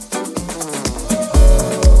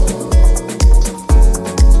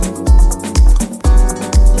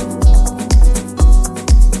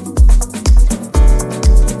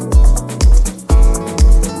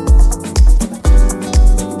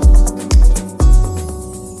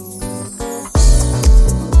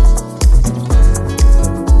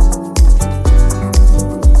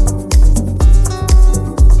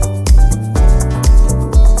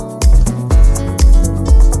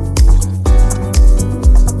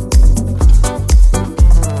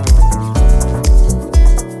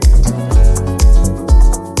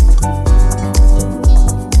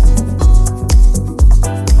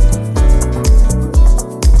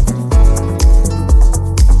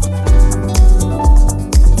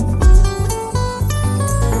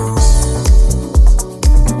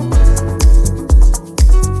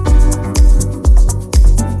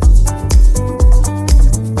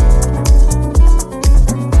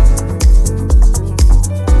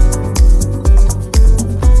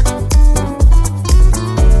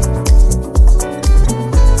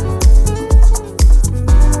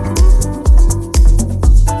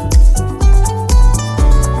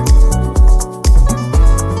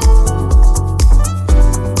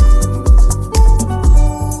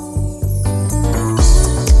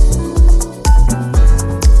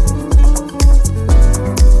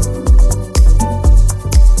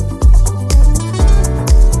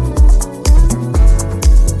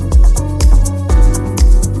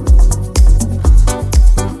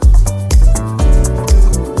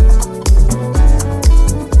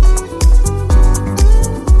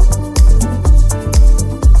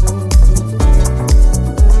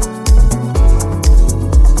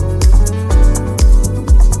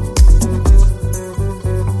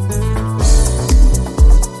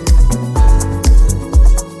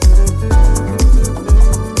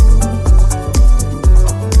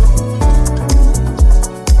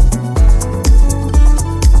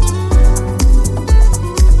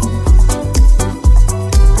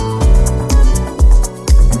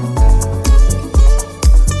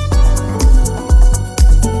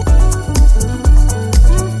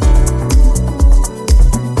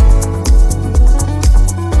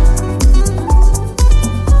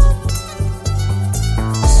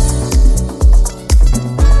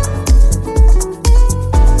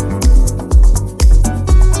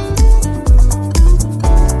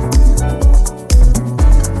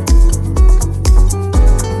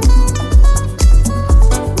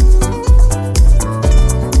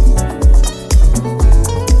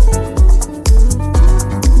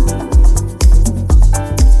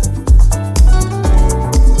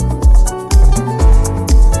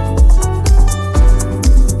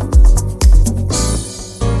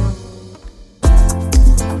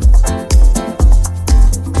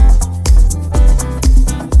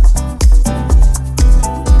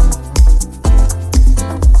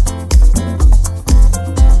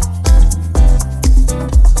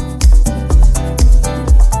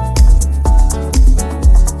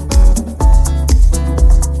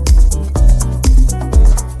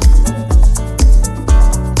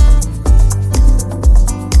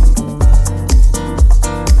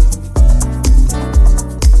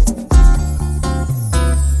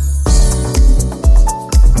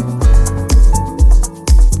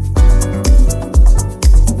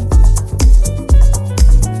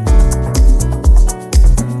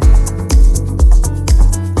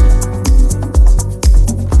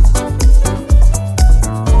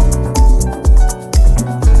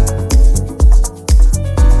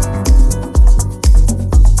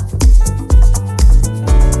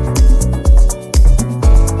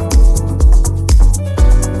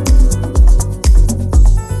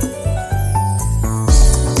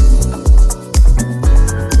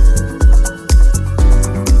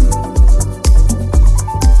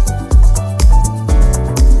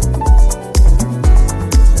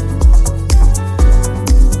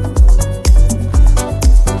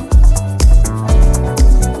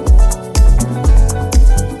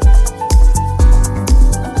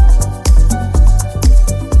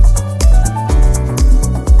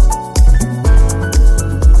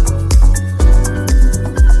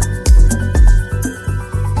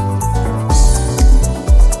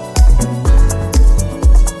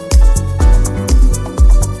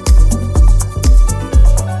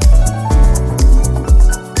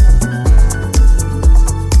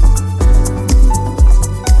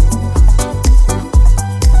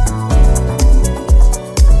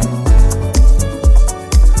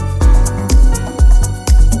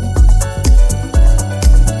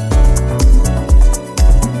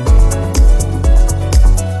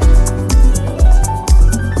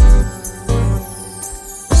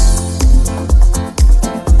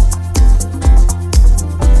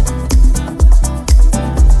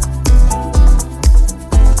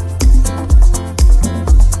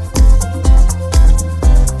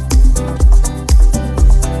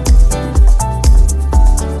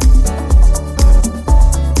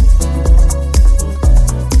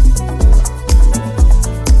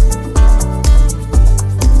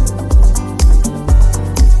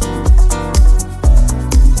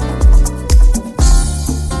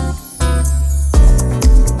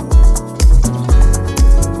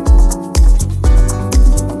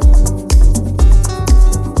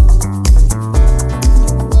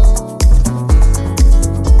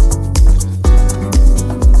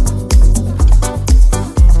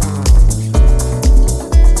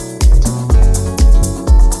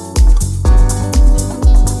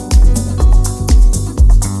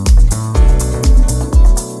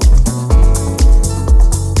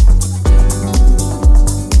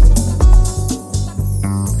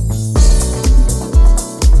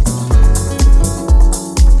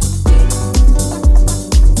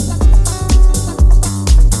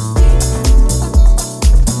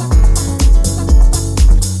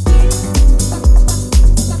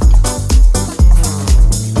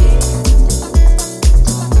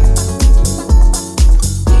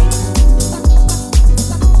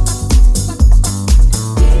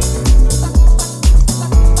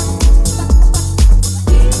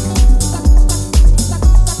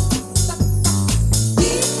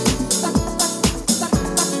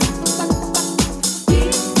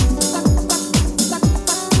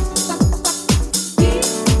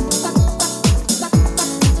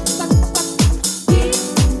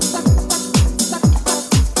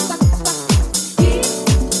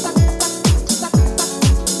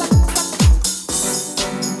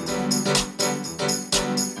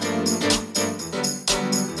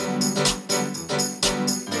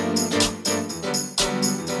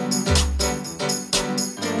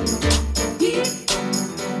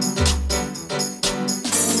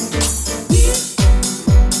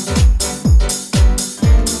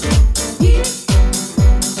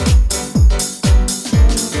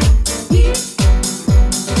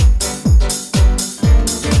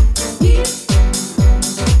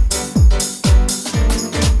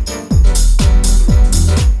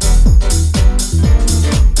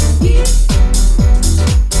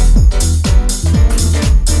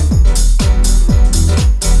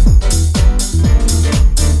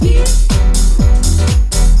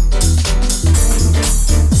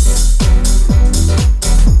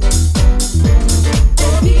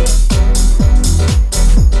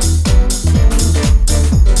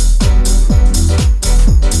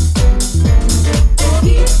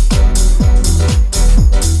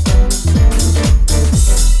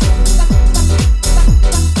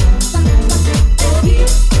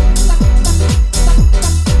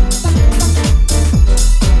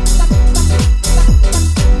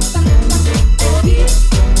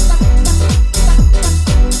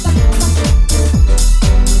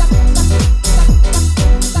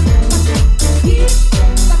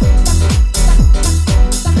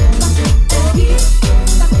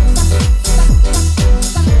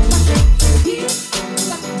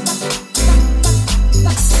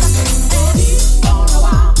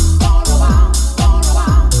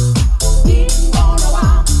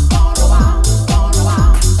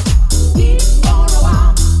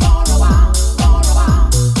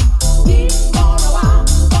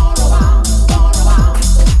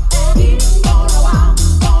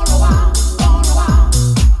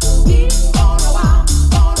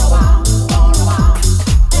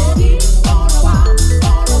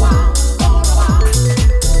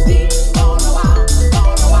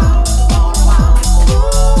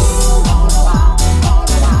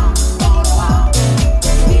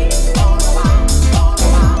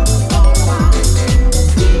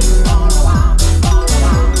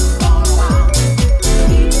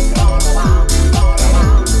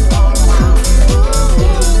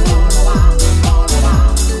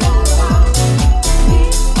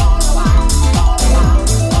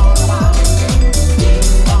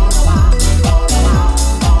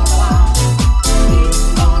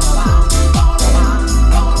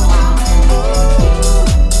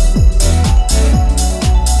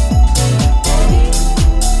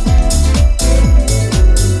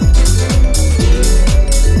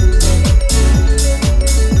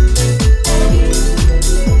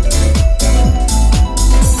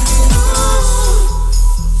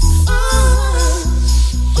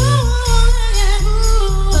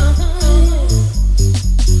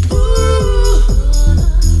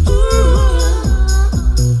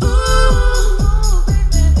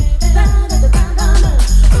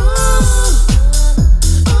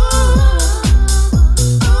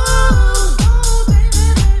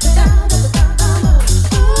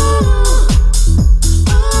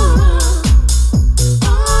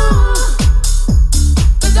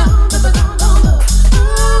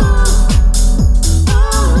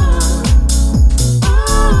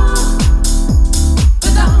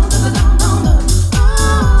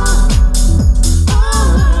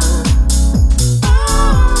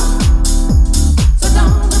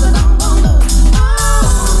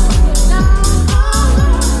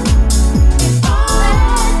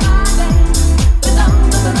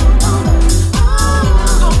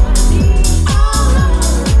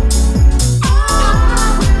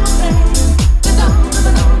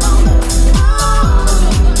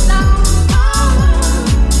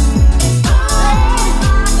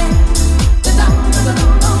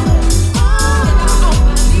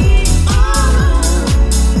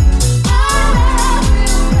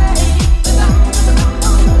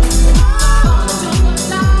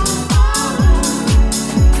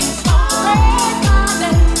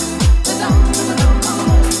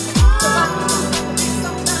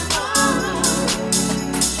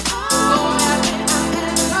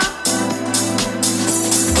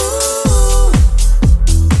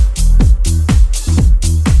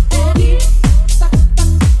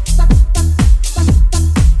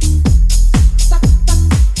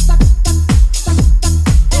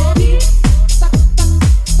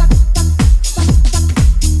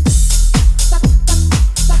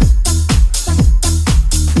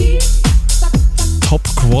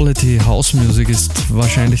 House Music ist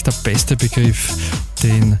wahrscheinlich der beste Begriff,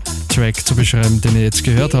 den Track zu beschreiben, den ihr jetzt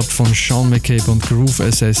gehört habt von Sean McCabe und Groove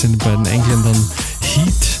Assassin, den beiden Engländern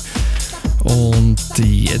Heat. Und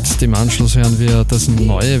jetzt im Anschluss hören wir das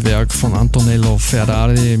neue Werk von Antonello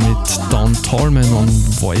Ferrari mit Don Tallman on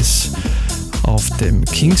Voice auf dem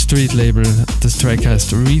King Street Label. Das Track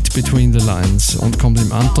heißt Read Between the Lines und kommt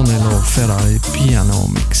im Antonello Ferrari Piano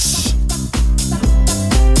Mix.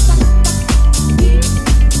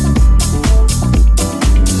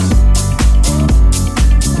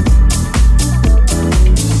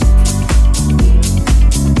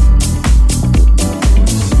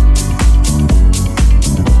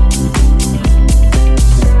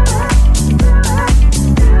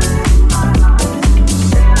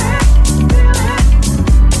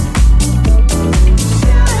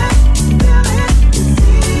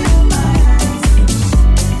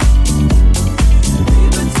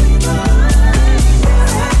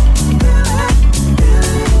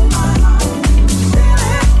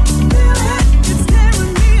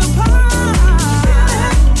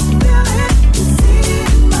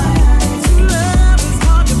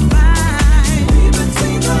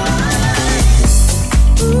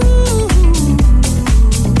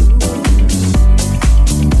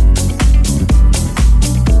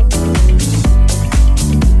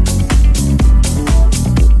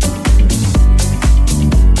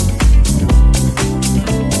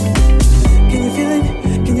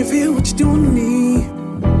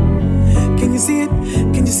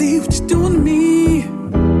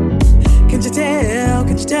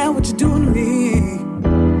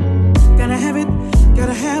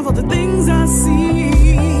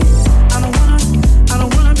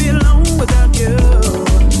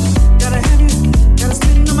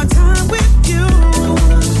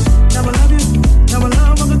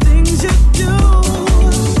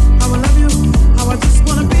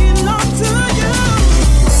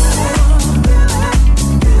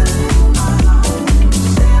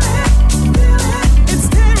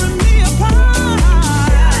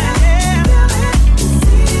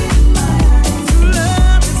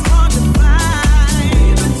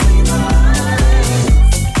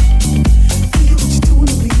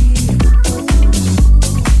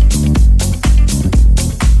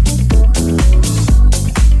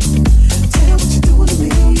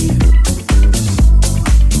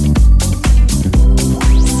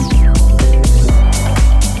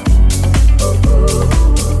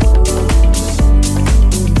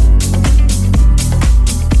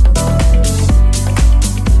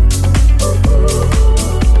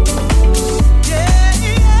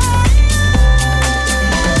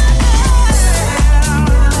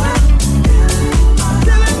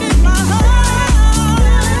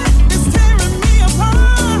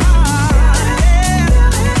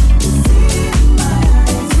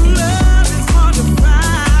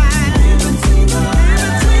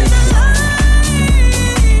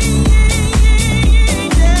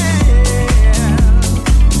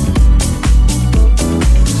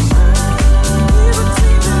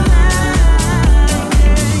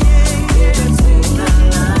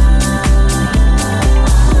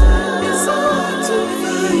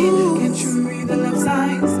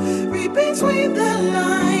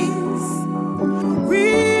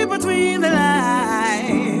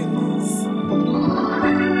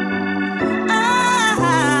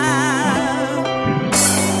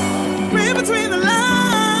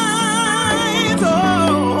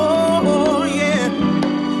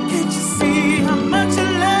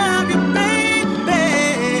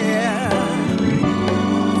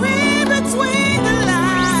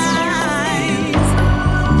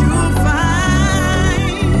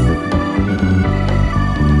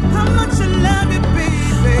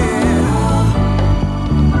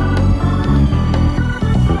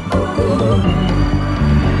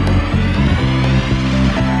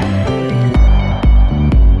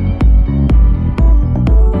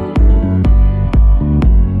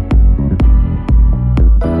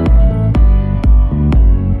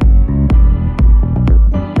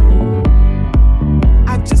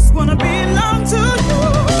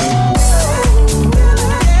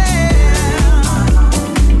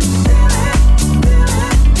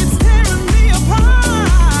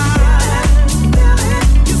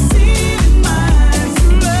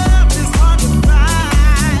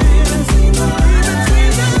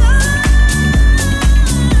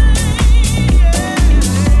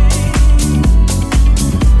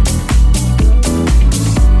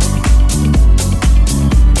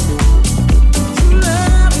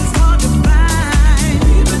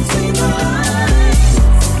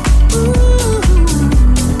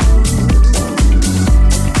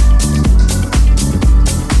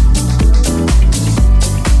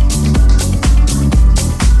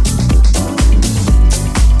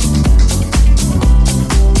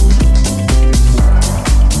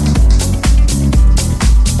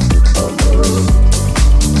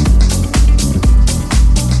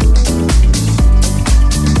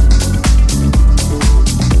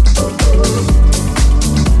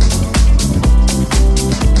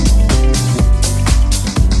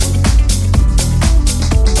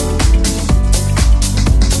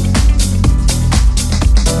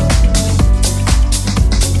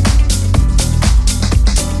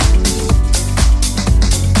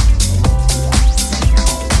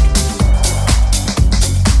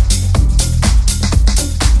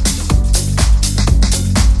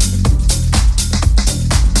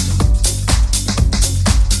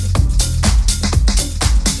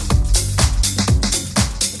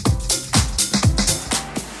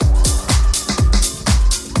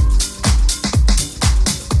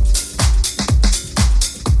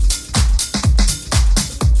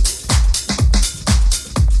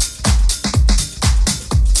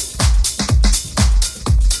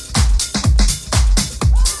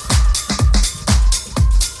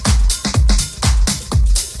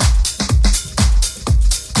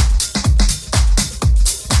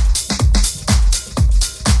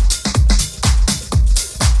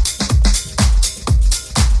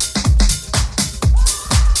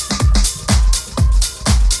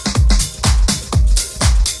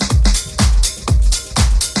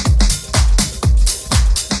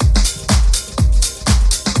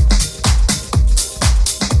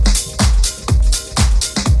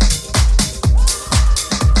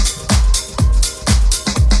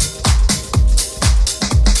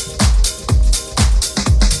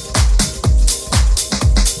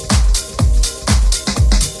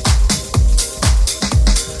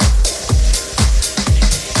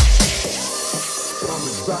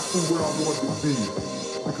 to be,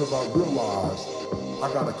 because I realized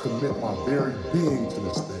I gotta commit my very being to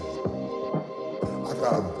this thing. I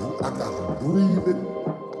gotta breathe it,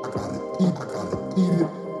 I gotta eat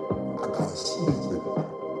it, I gotta sleep it.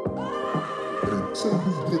 And until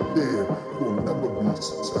you get there, you'll never be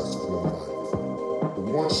successful in life. But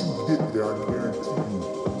once you get there, I guarantee you,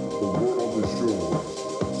 the world is yours.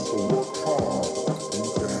 So work hard, and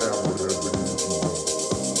you can have whatever it is you want.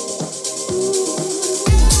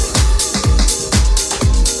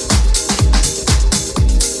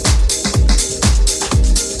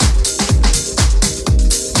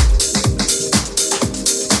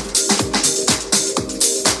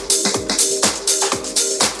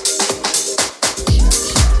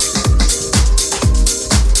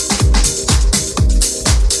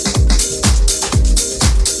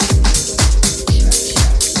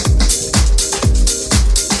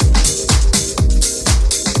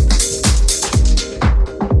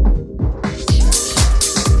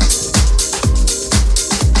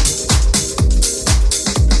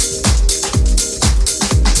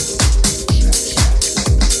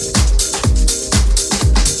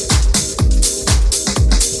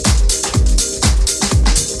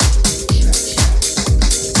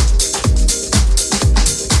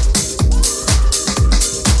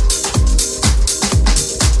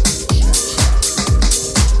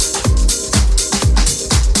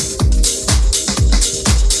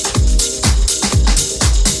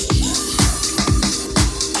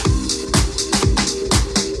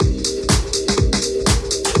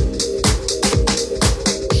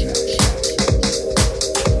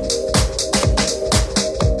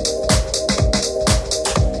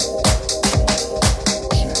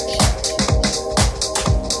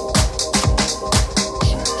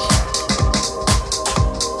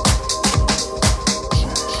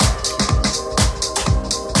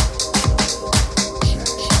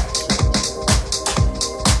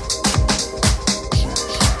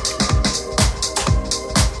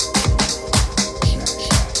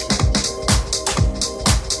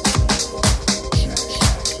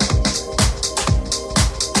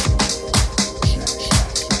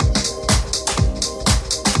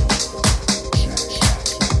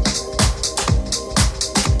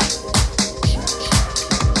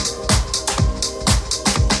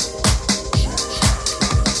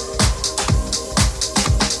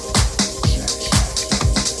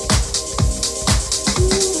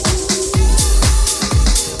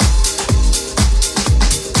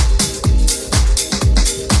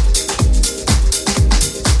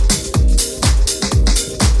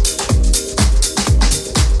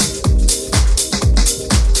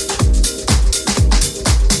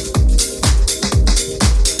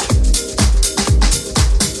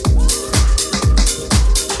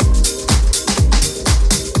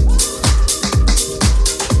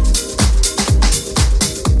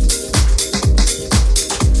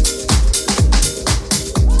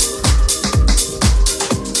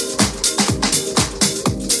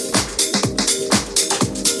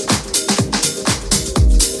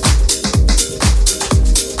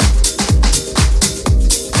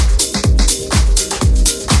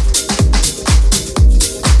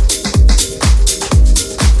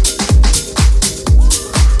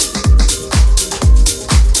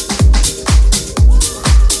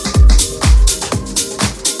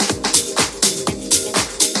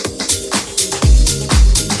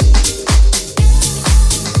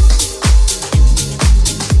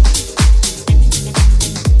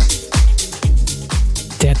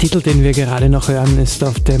 Titel, den wir gerade noch hören, ist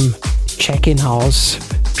auf dem Check-in-House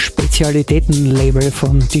Spezialitäten-Label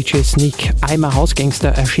von DJ Sneak, I'm a Hausgangster,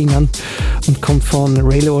 erschienen und kommt von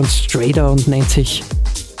Raylo und Strader und nennt sich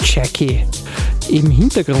Jackie. Im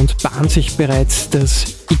Hintergrund bahnt sich bereits das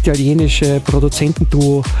italienische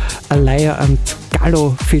Produzentenduo Alaya and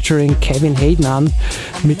Gallo featuring Kevin Hayden an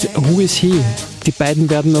mit Who Is He. Die beiden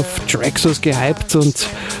werden auf Traxos gehypt und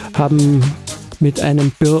haben mit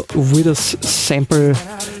einem Bill Withers Sample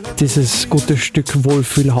dieses gute Stück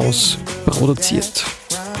Wohlfühlhaus produziert.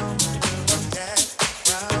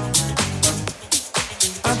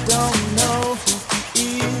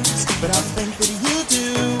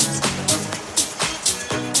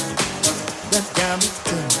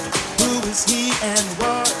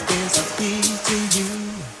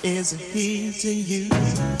 Is he to you?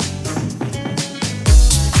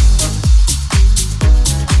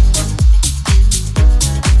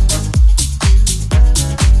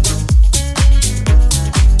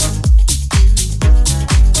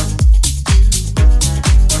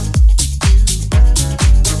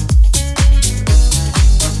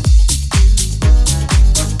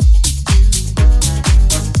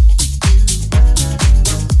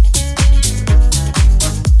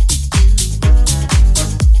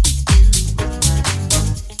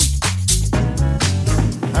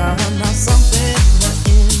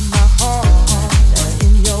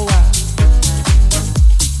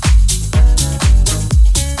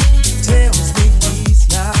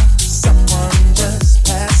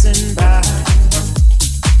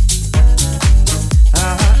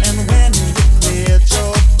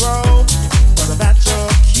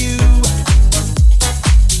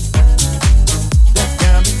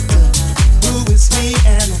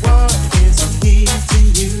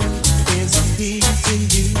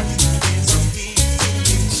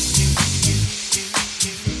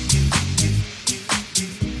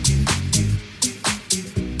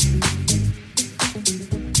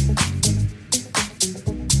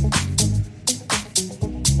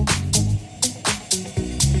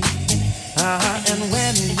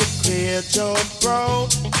 cleared your throat.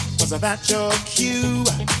 Was that your cue?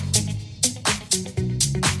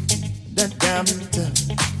 That damn it,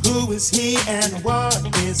 who is he and what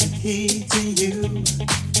is he to you?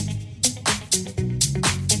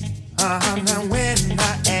 Now when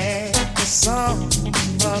I add the sum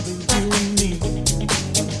of you and me,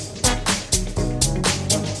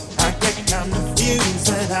 I get confused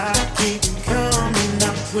and I keep coming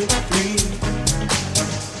up with three.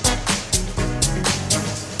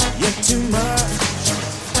 You're too much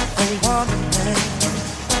for one man,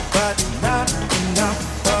 but not enough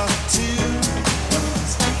for two.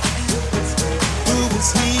 Who is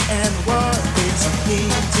he and what is he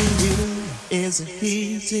to you? Is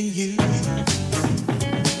he to you?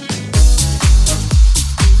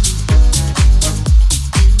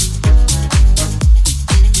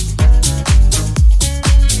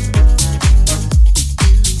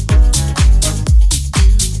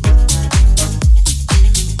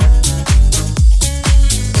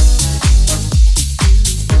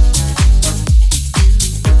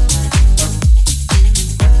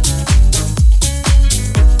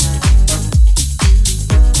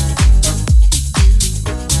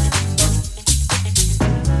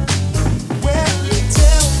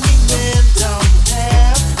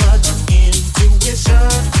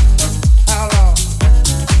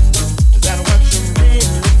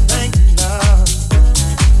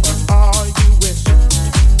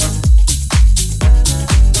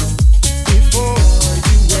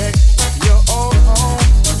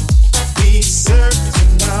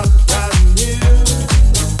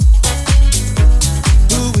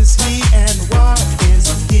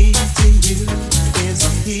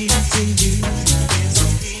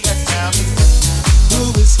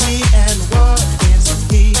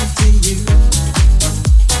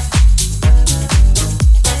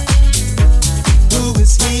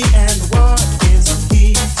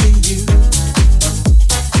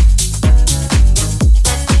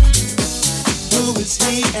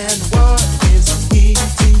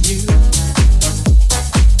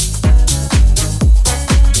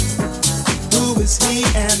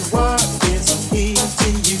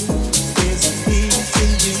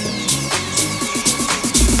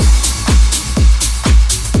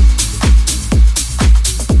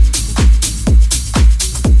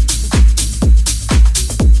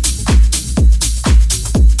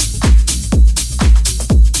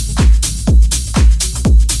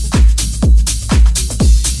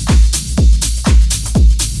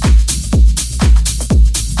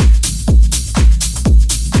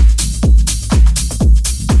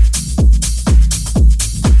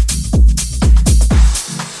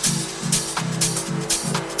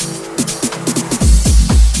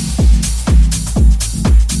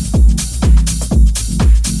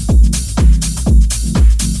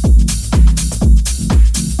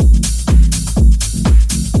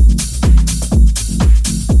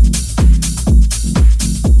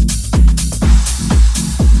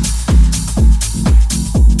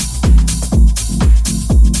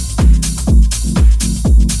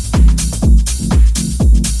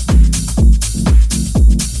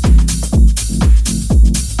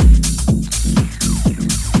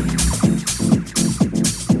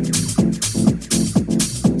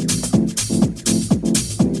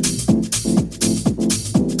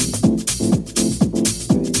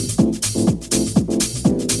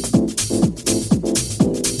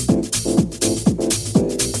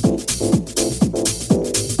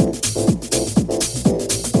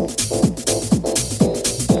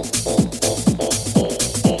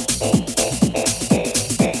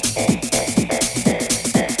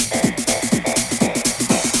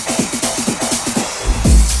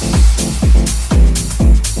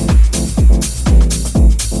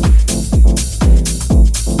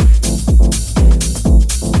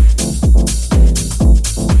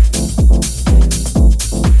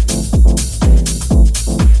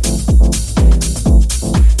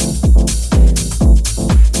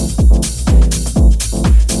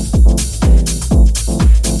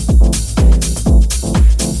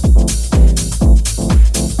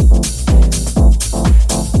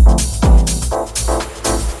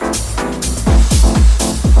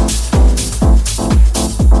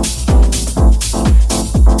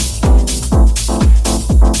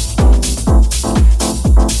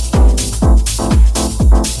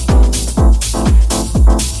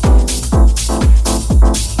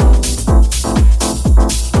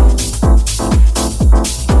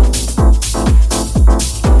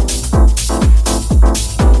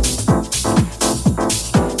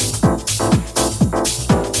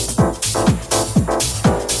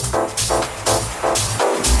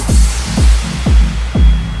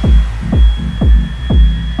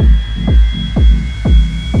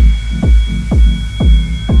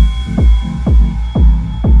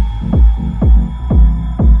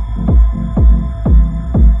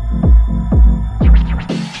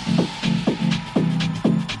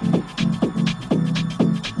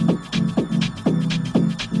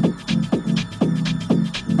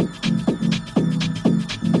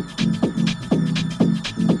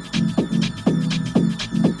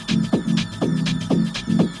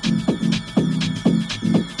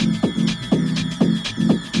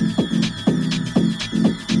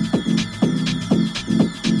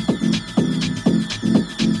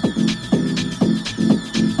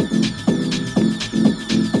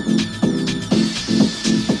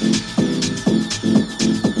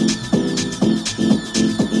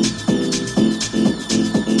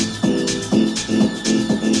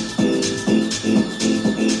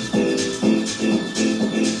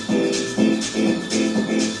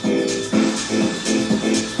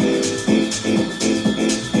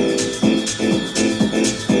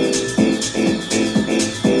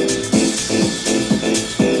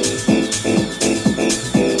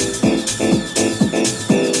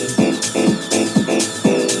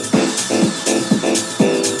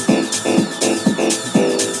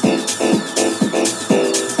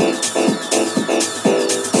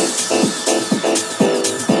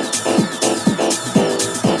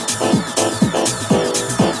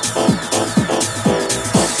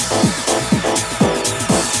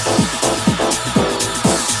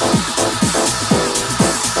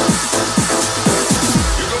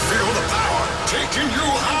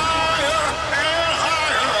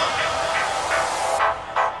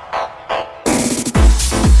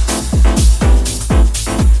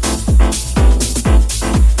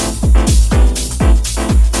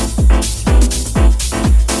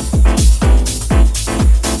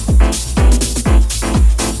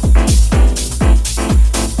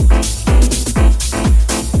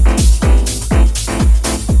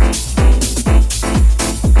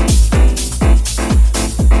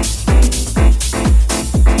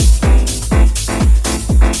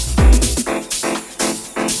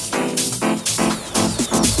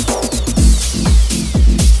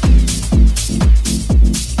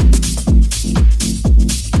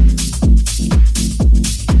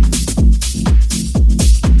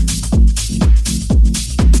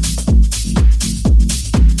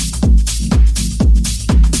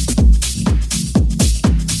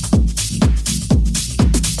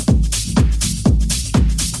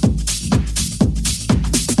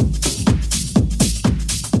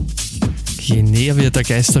 näher wir der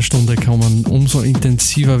Geisterstunde kommen, umso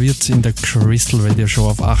intensiver wird es in der Crystal Radio Show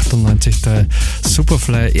auf 98.3.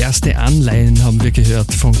 Superfly, erste Anleihen haben wir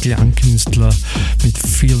gehört von Klangkünstler mit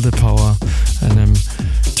Feel the Power, einem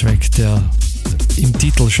Track, der im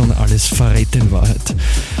Titel schon alles verrät in Wahrheit.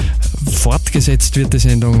 Fortgesetzt wird die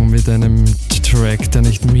Sendung mit einem Track, der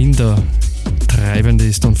nicht minder treibend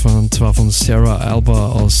ist, und zwar von Sarah Alba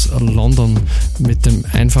aus London mit dem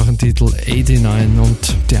einfachen Titel 89,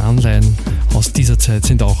 und die Anleihen aus dieser Zeit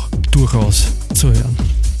sind auch durchaus zu hören.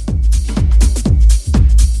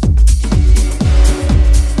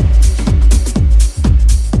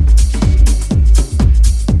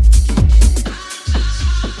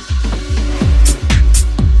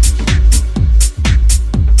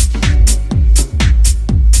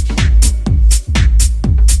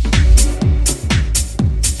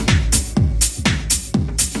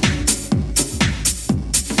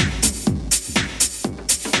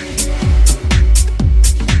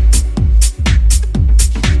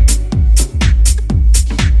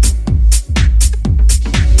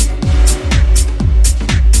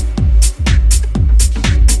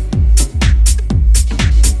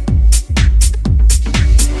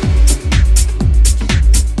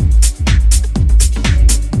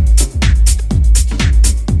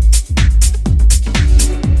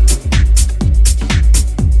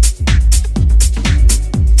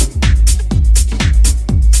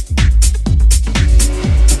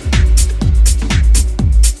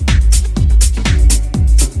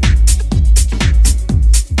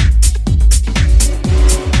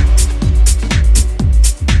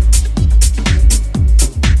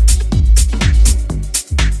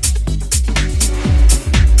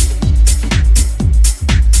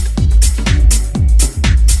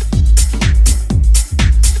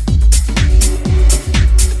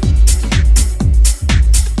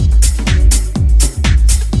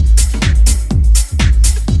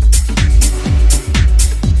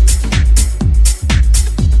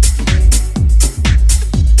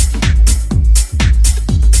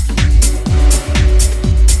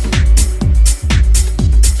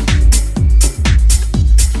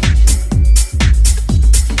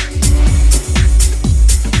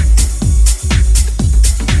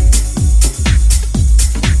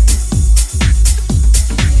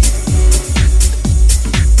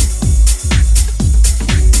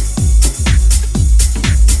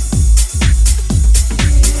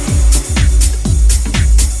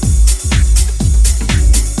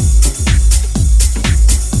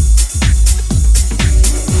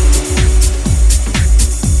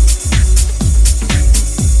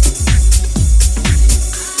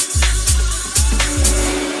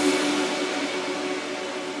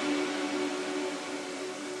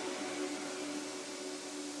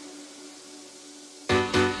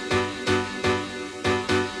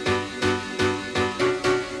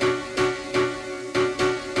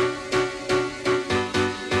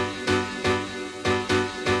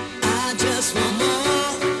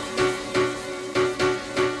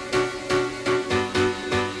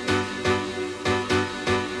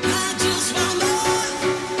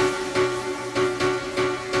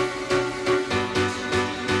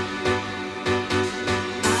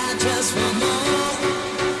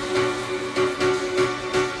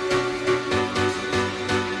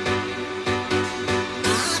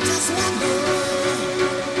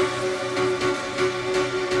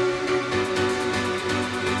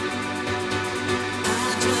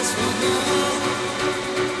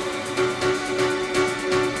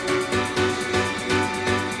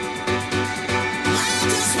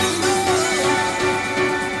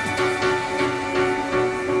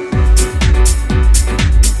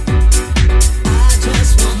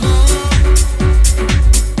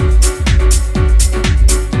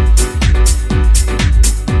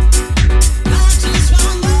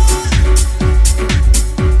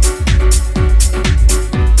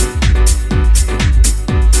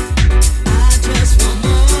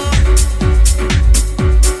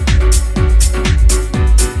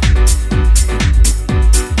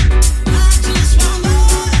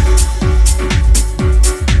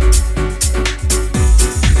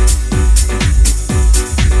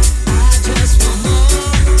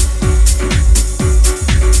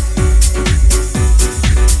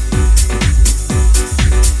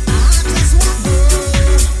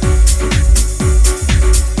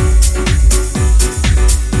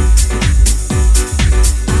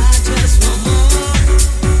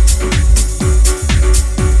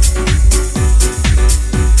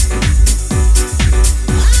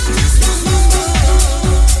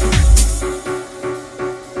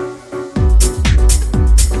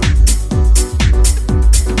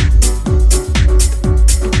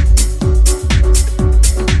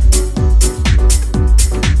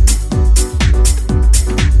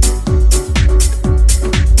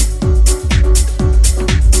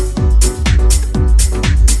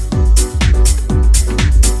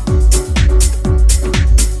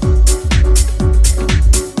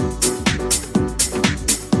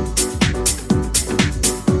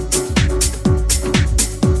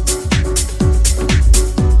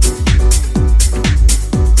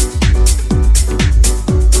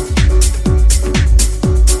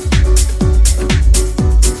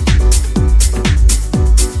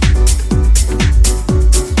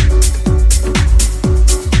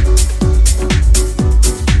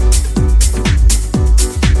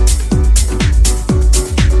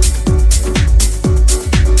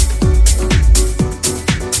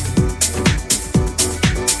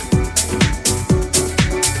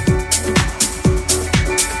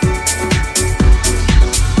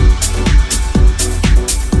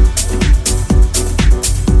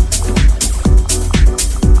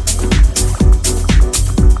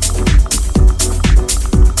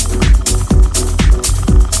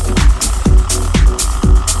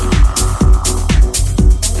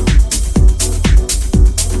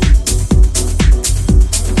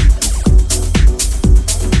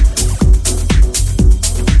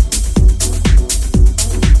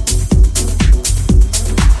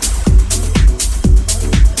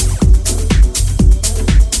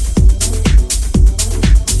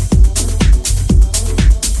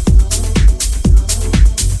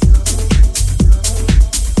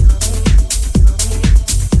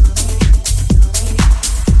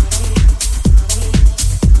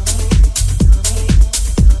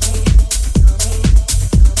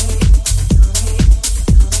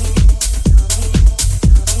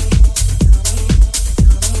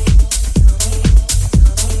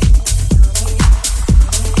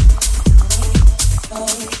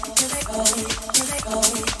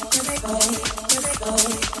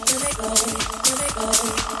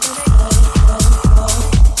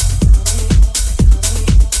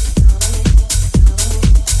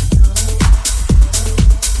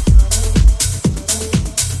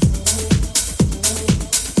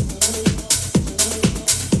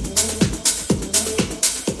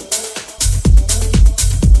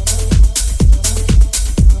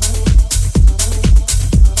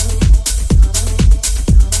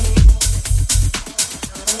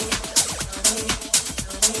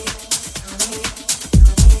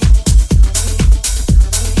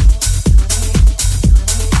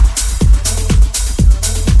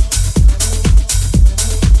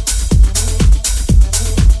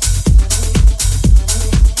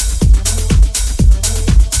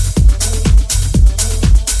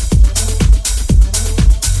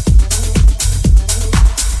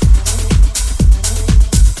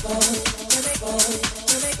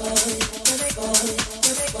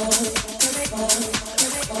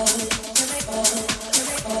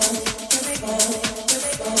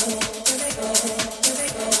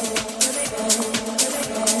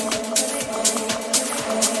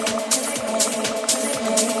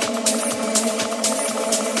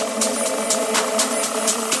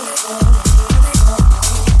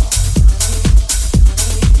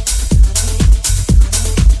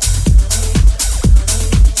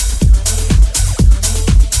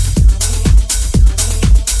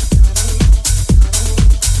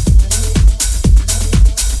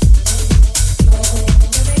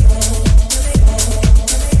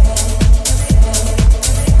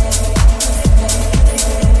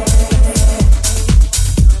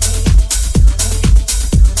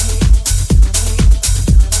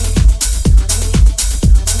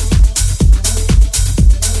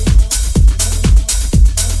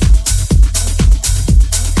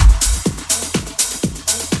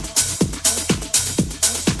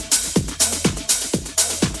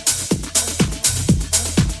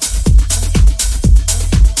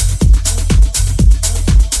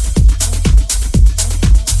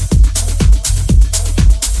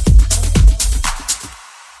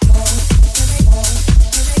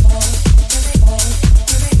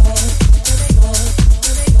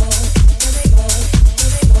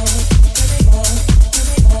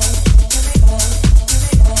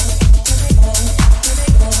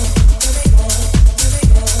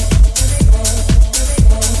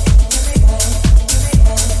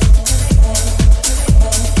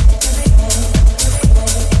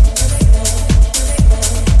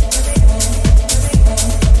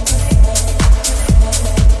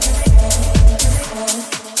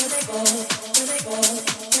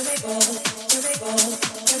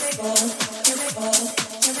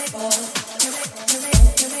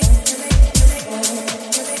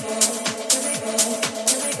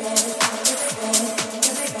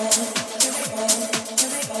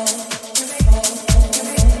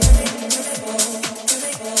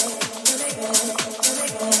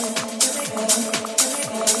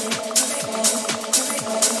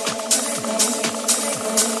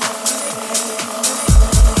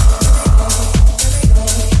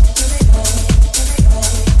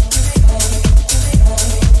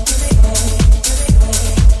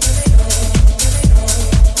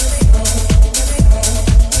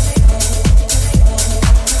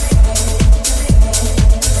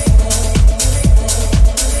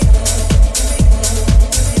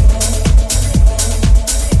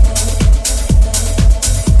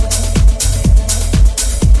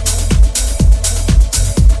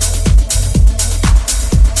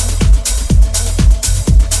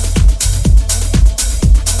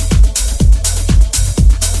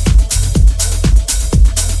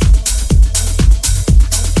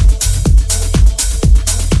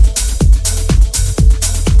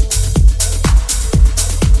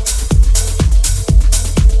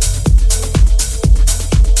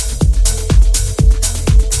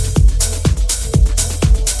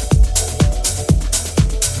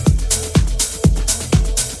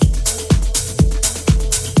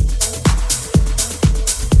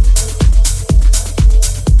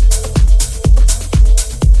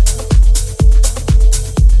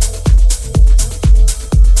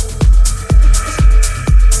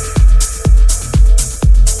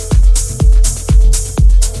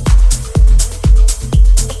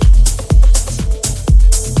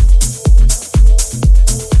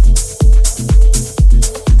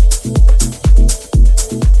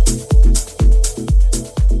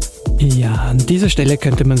 dieser Stelle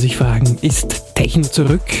könnte man sich fragen, ist Techno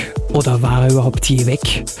zurück oder war er überhaupt je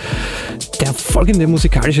weg? Der folgende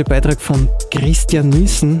musikalische Beitrag von Christian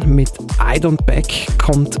Nielsen mit I Don't Back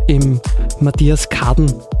kommt im Matthias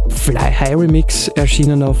Kaden Fly High Remix,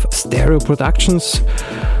 erschienen auf Stereo Productions,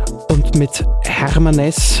 und mit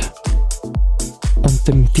Hermannes und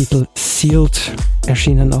dem Titel Sealed,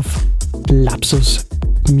 erschienen auf Lapsus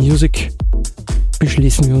Music,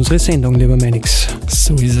 beschließen wir unsere Sendung, lieber Meinix.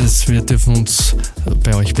 So ist es. Wir dürfen uns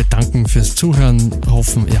bei euch bedanken fürs Zuhören.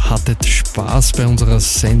 Hoffen, ihr hattet Spaß bei unserer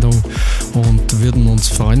Sendung und würden uns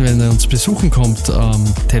freuen, wenn ihr uns besuchen kommt. Am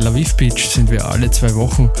Tel Aviv Beach sind wir alle 2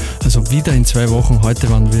 Wochen, also wieder in 2 Wochen. Heute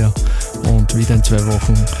waren wir und wieder in 2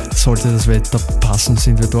 Wochen. Sollte das Wetter passen,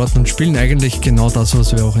 sind wir dort und spielen eigentlich genau das,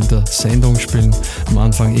 was wir auch in der Sendung spielen. Am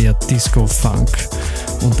Anfang eher Disco, Funk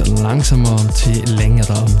und langsamer, und je länger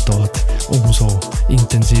der Abend dauert, umso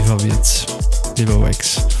intensiver wird's, lieber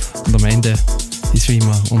Wax. Und am Ende ist wie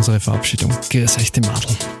immer unsere Verabschiedung. Grüß euch, die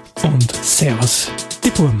Madeln. Und Servus,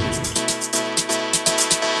 die Burm.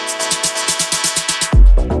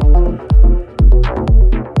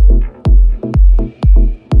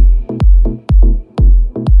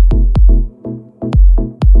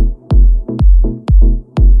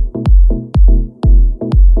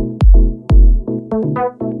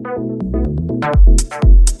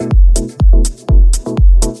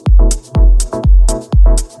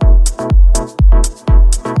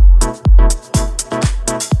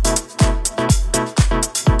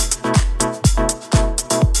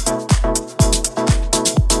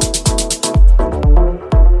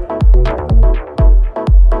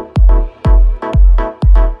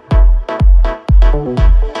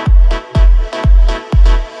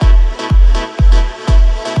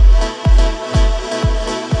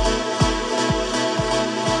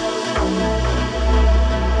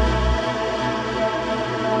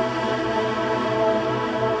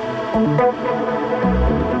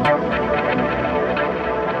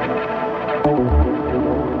 Thank you.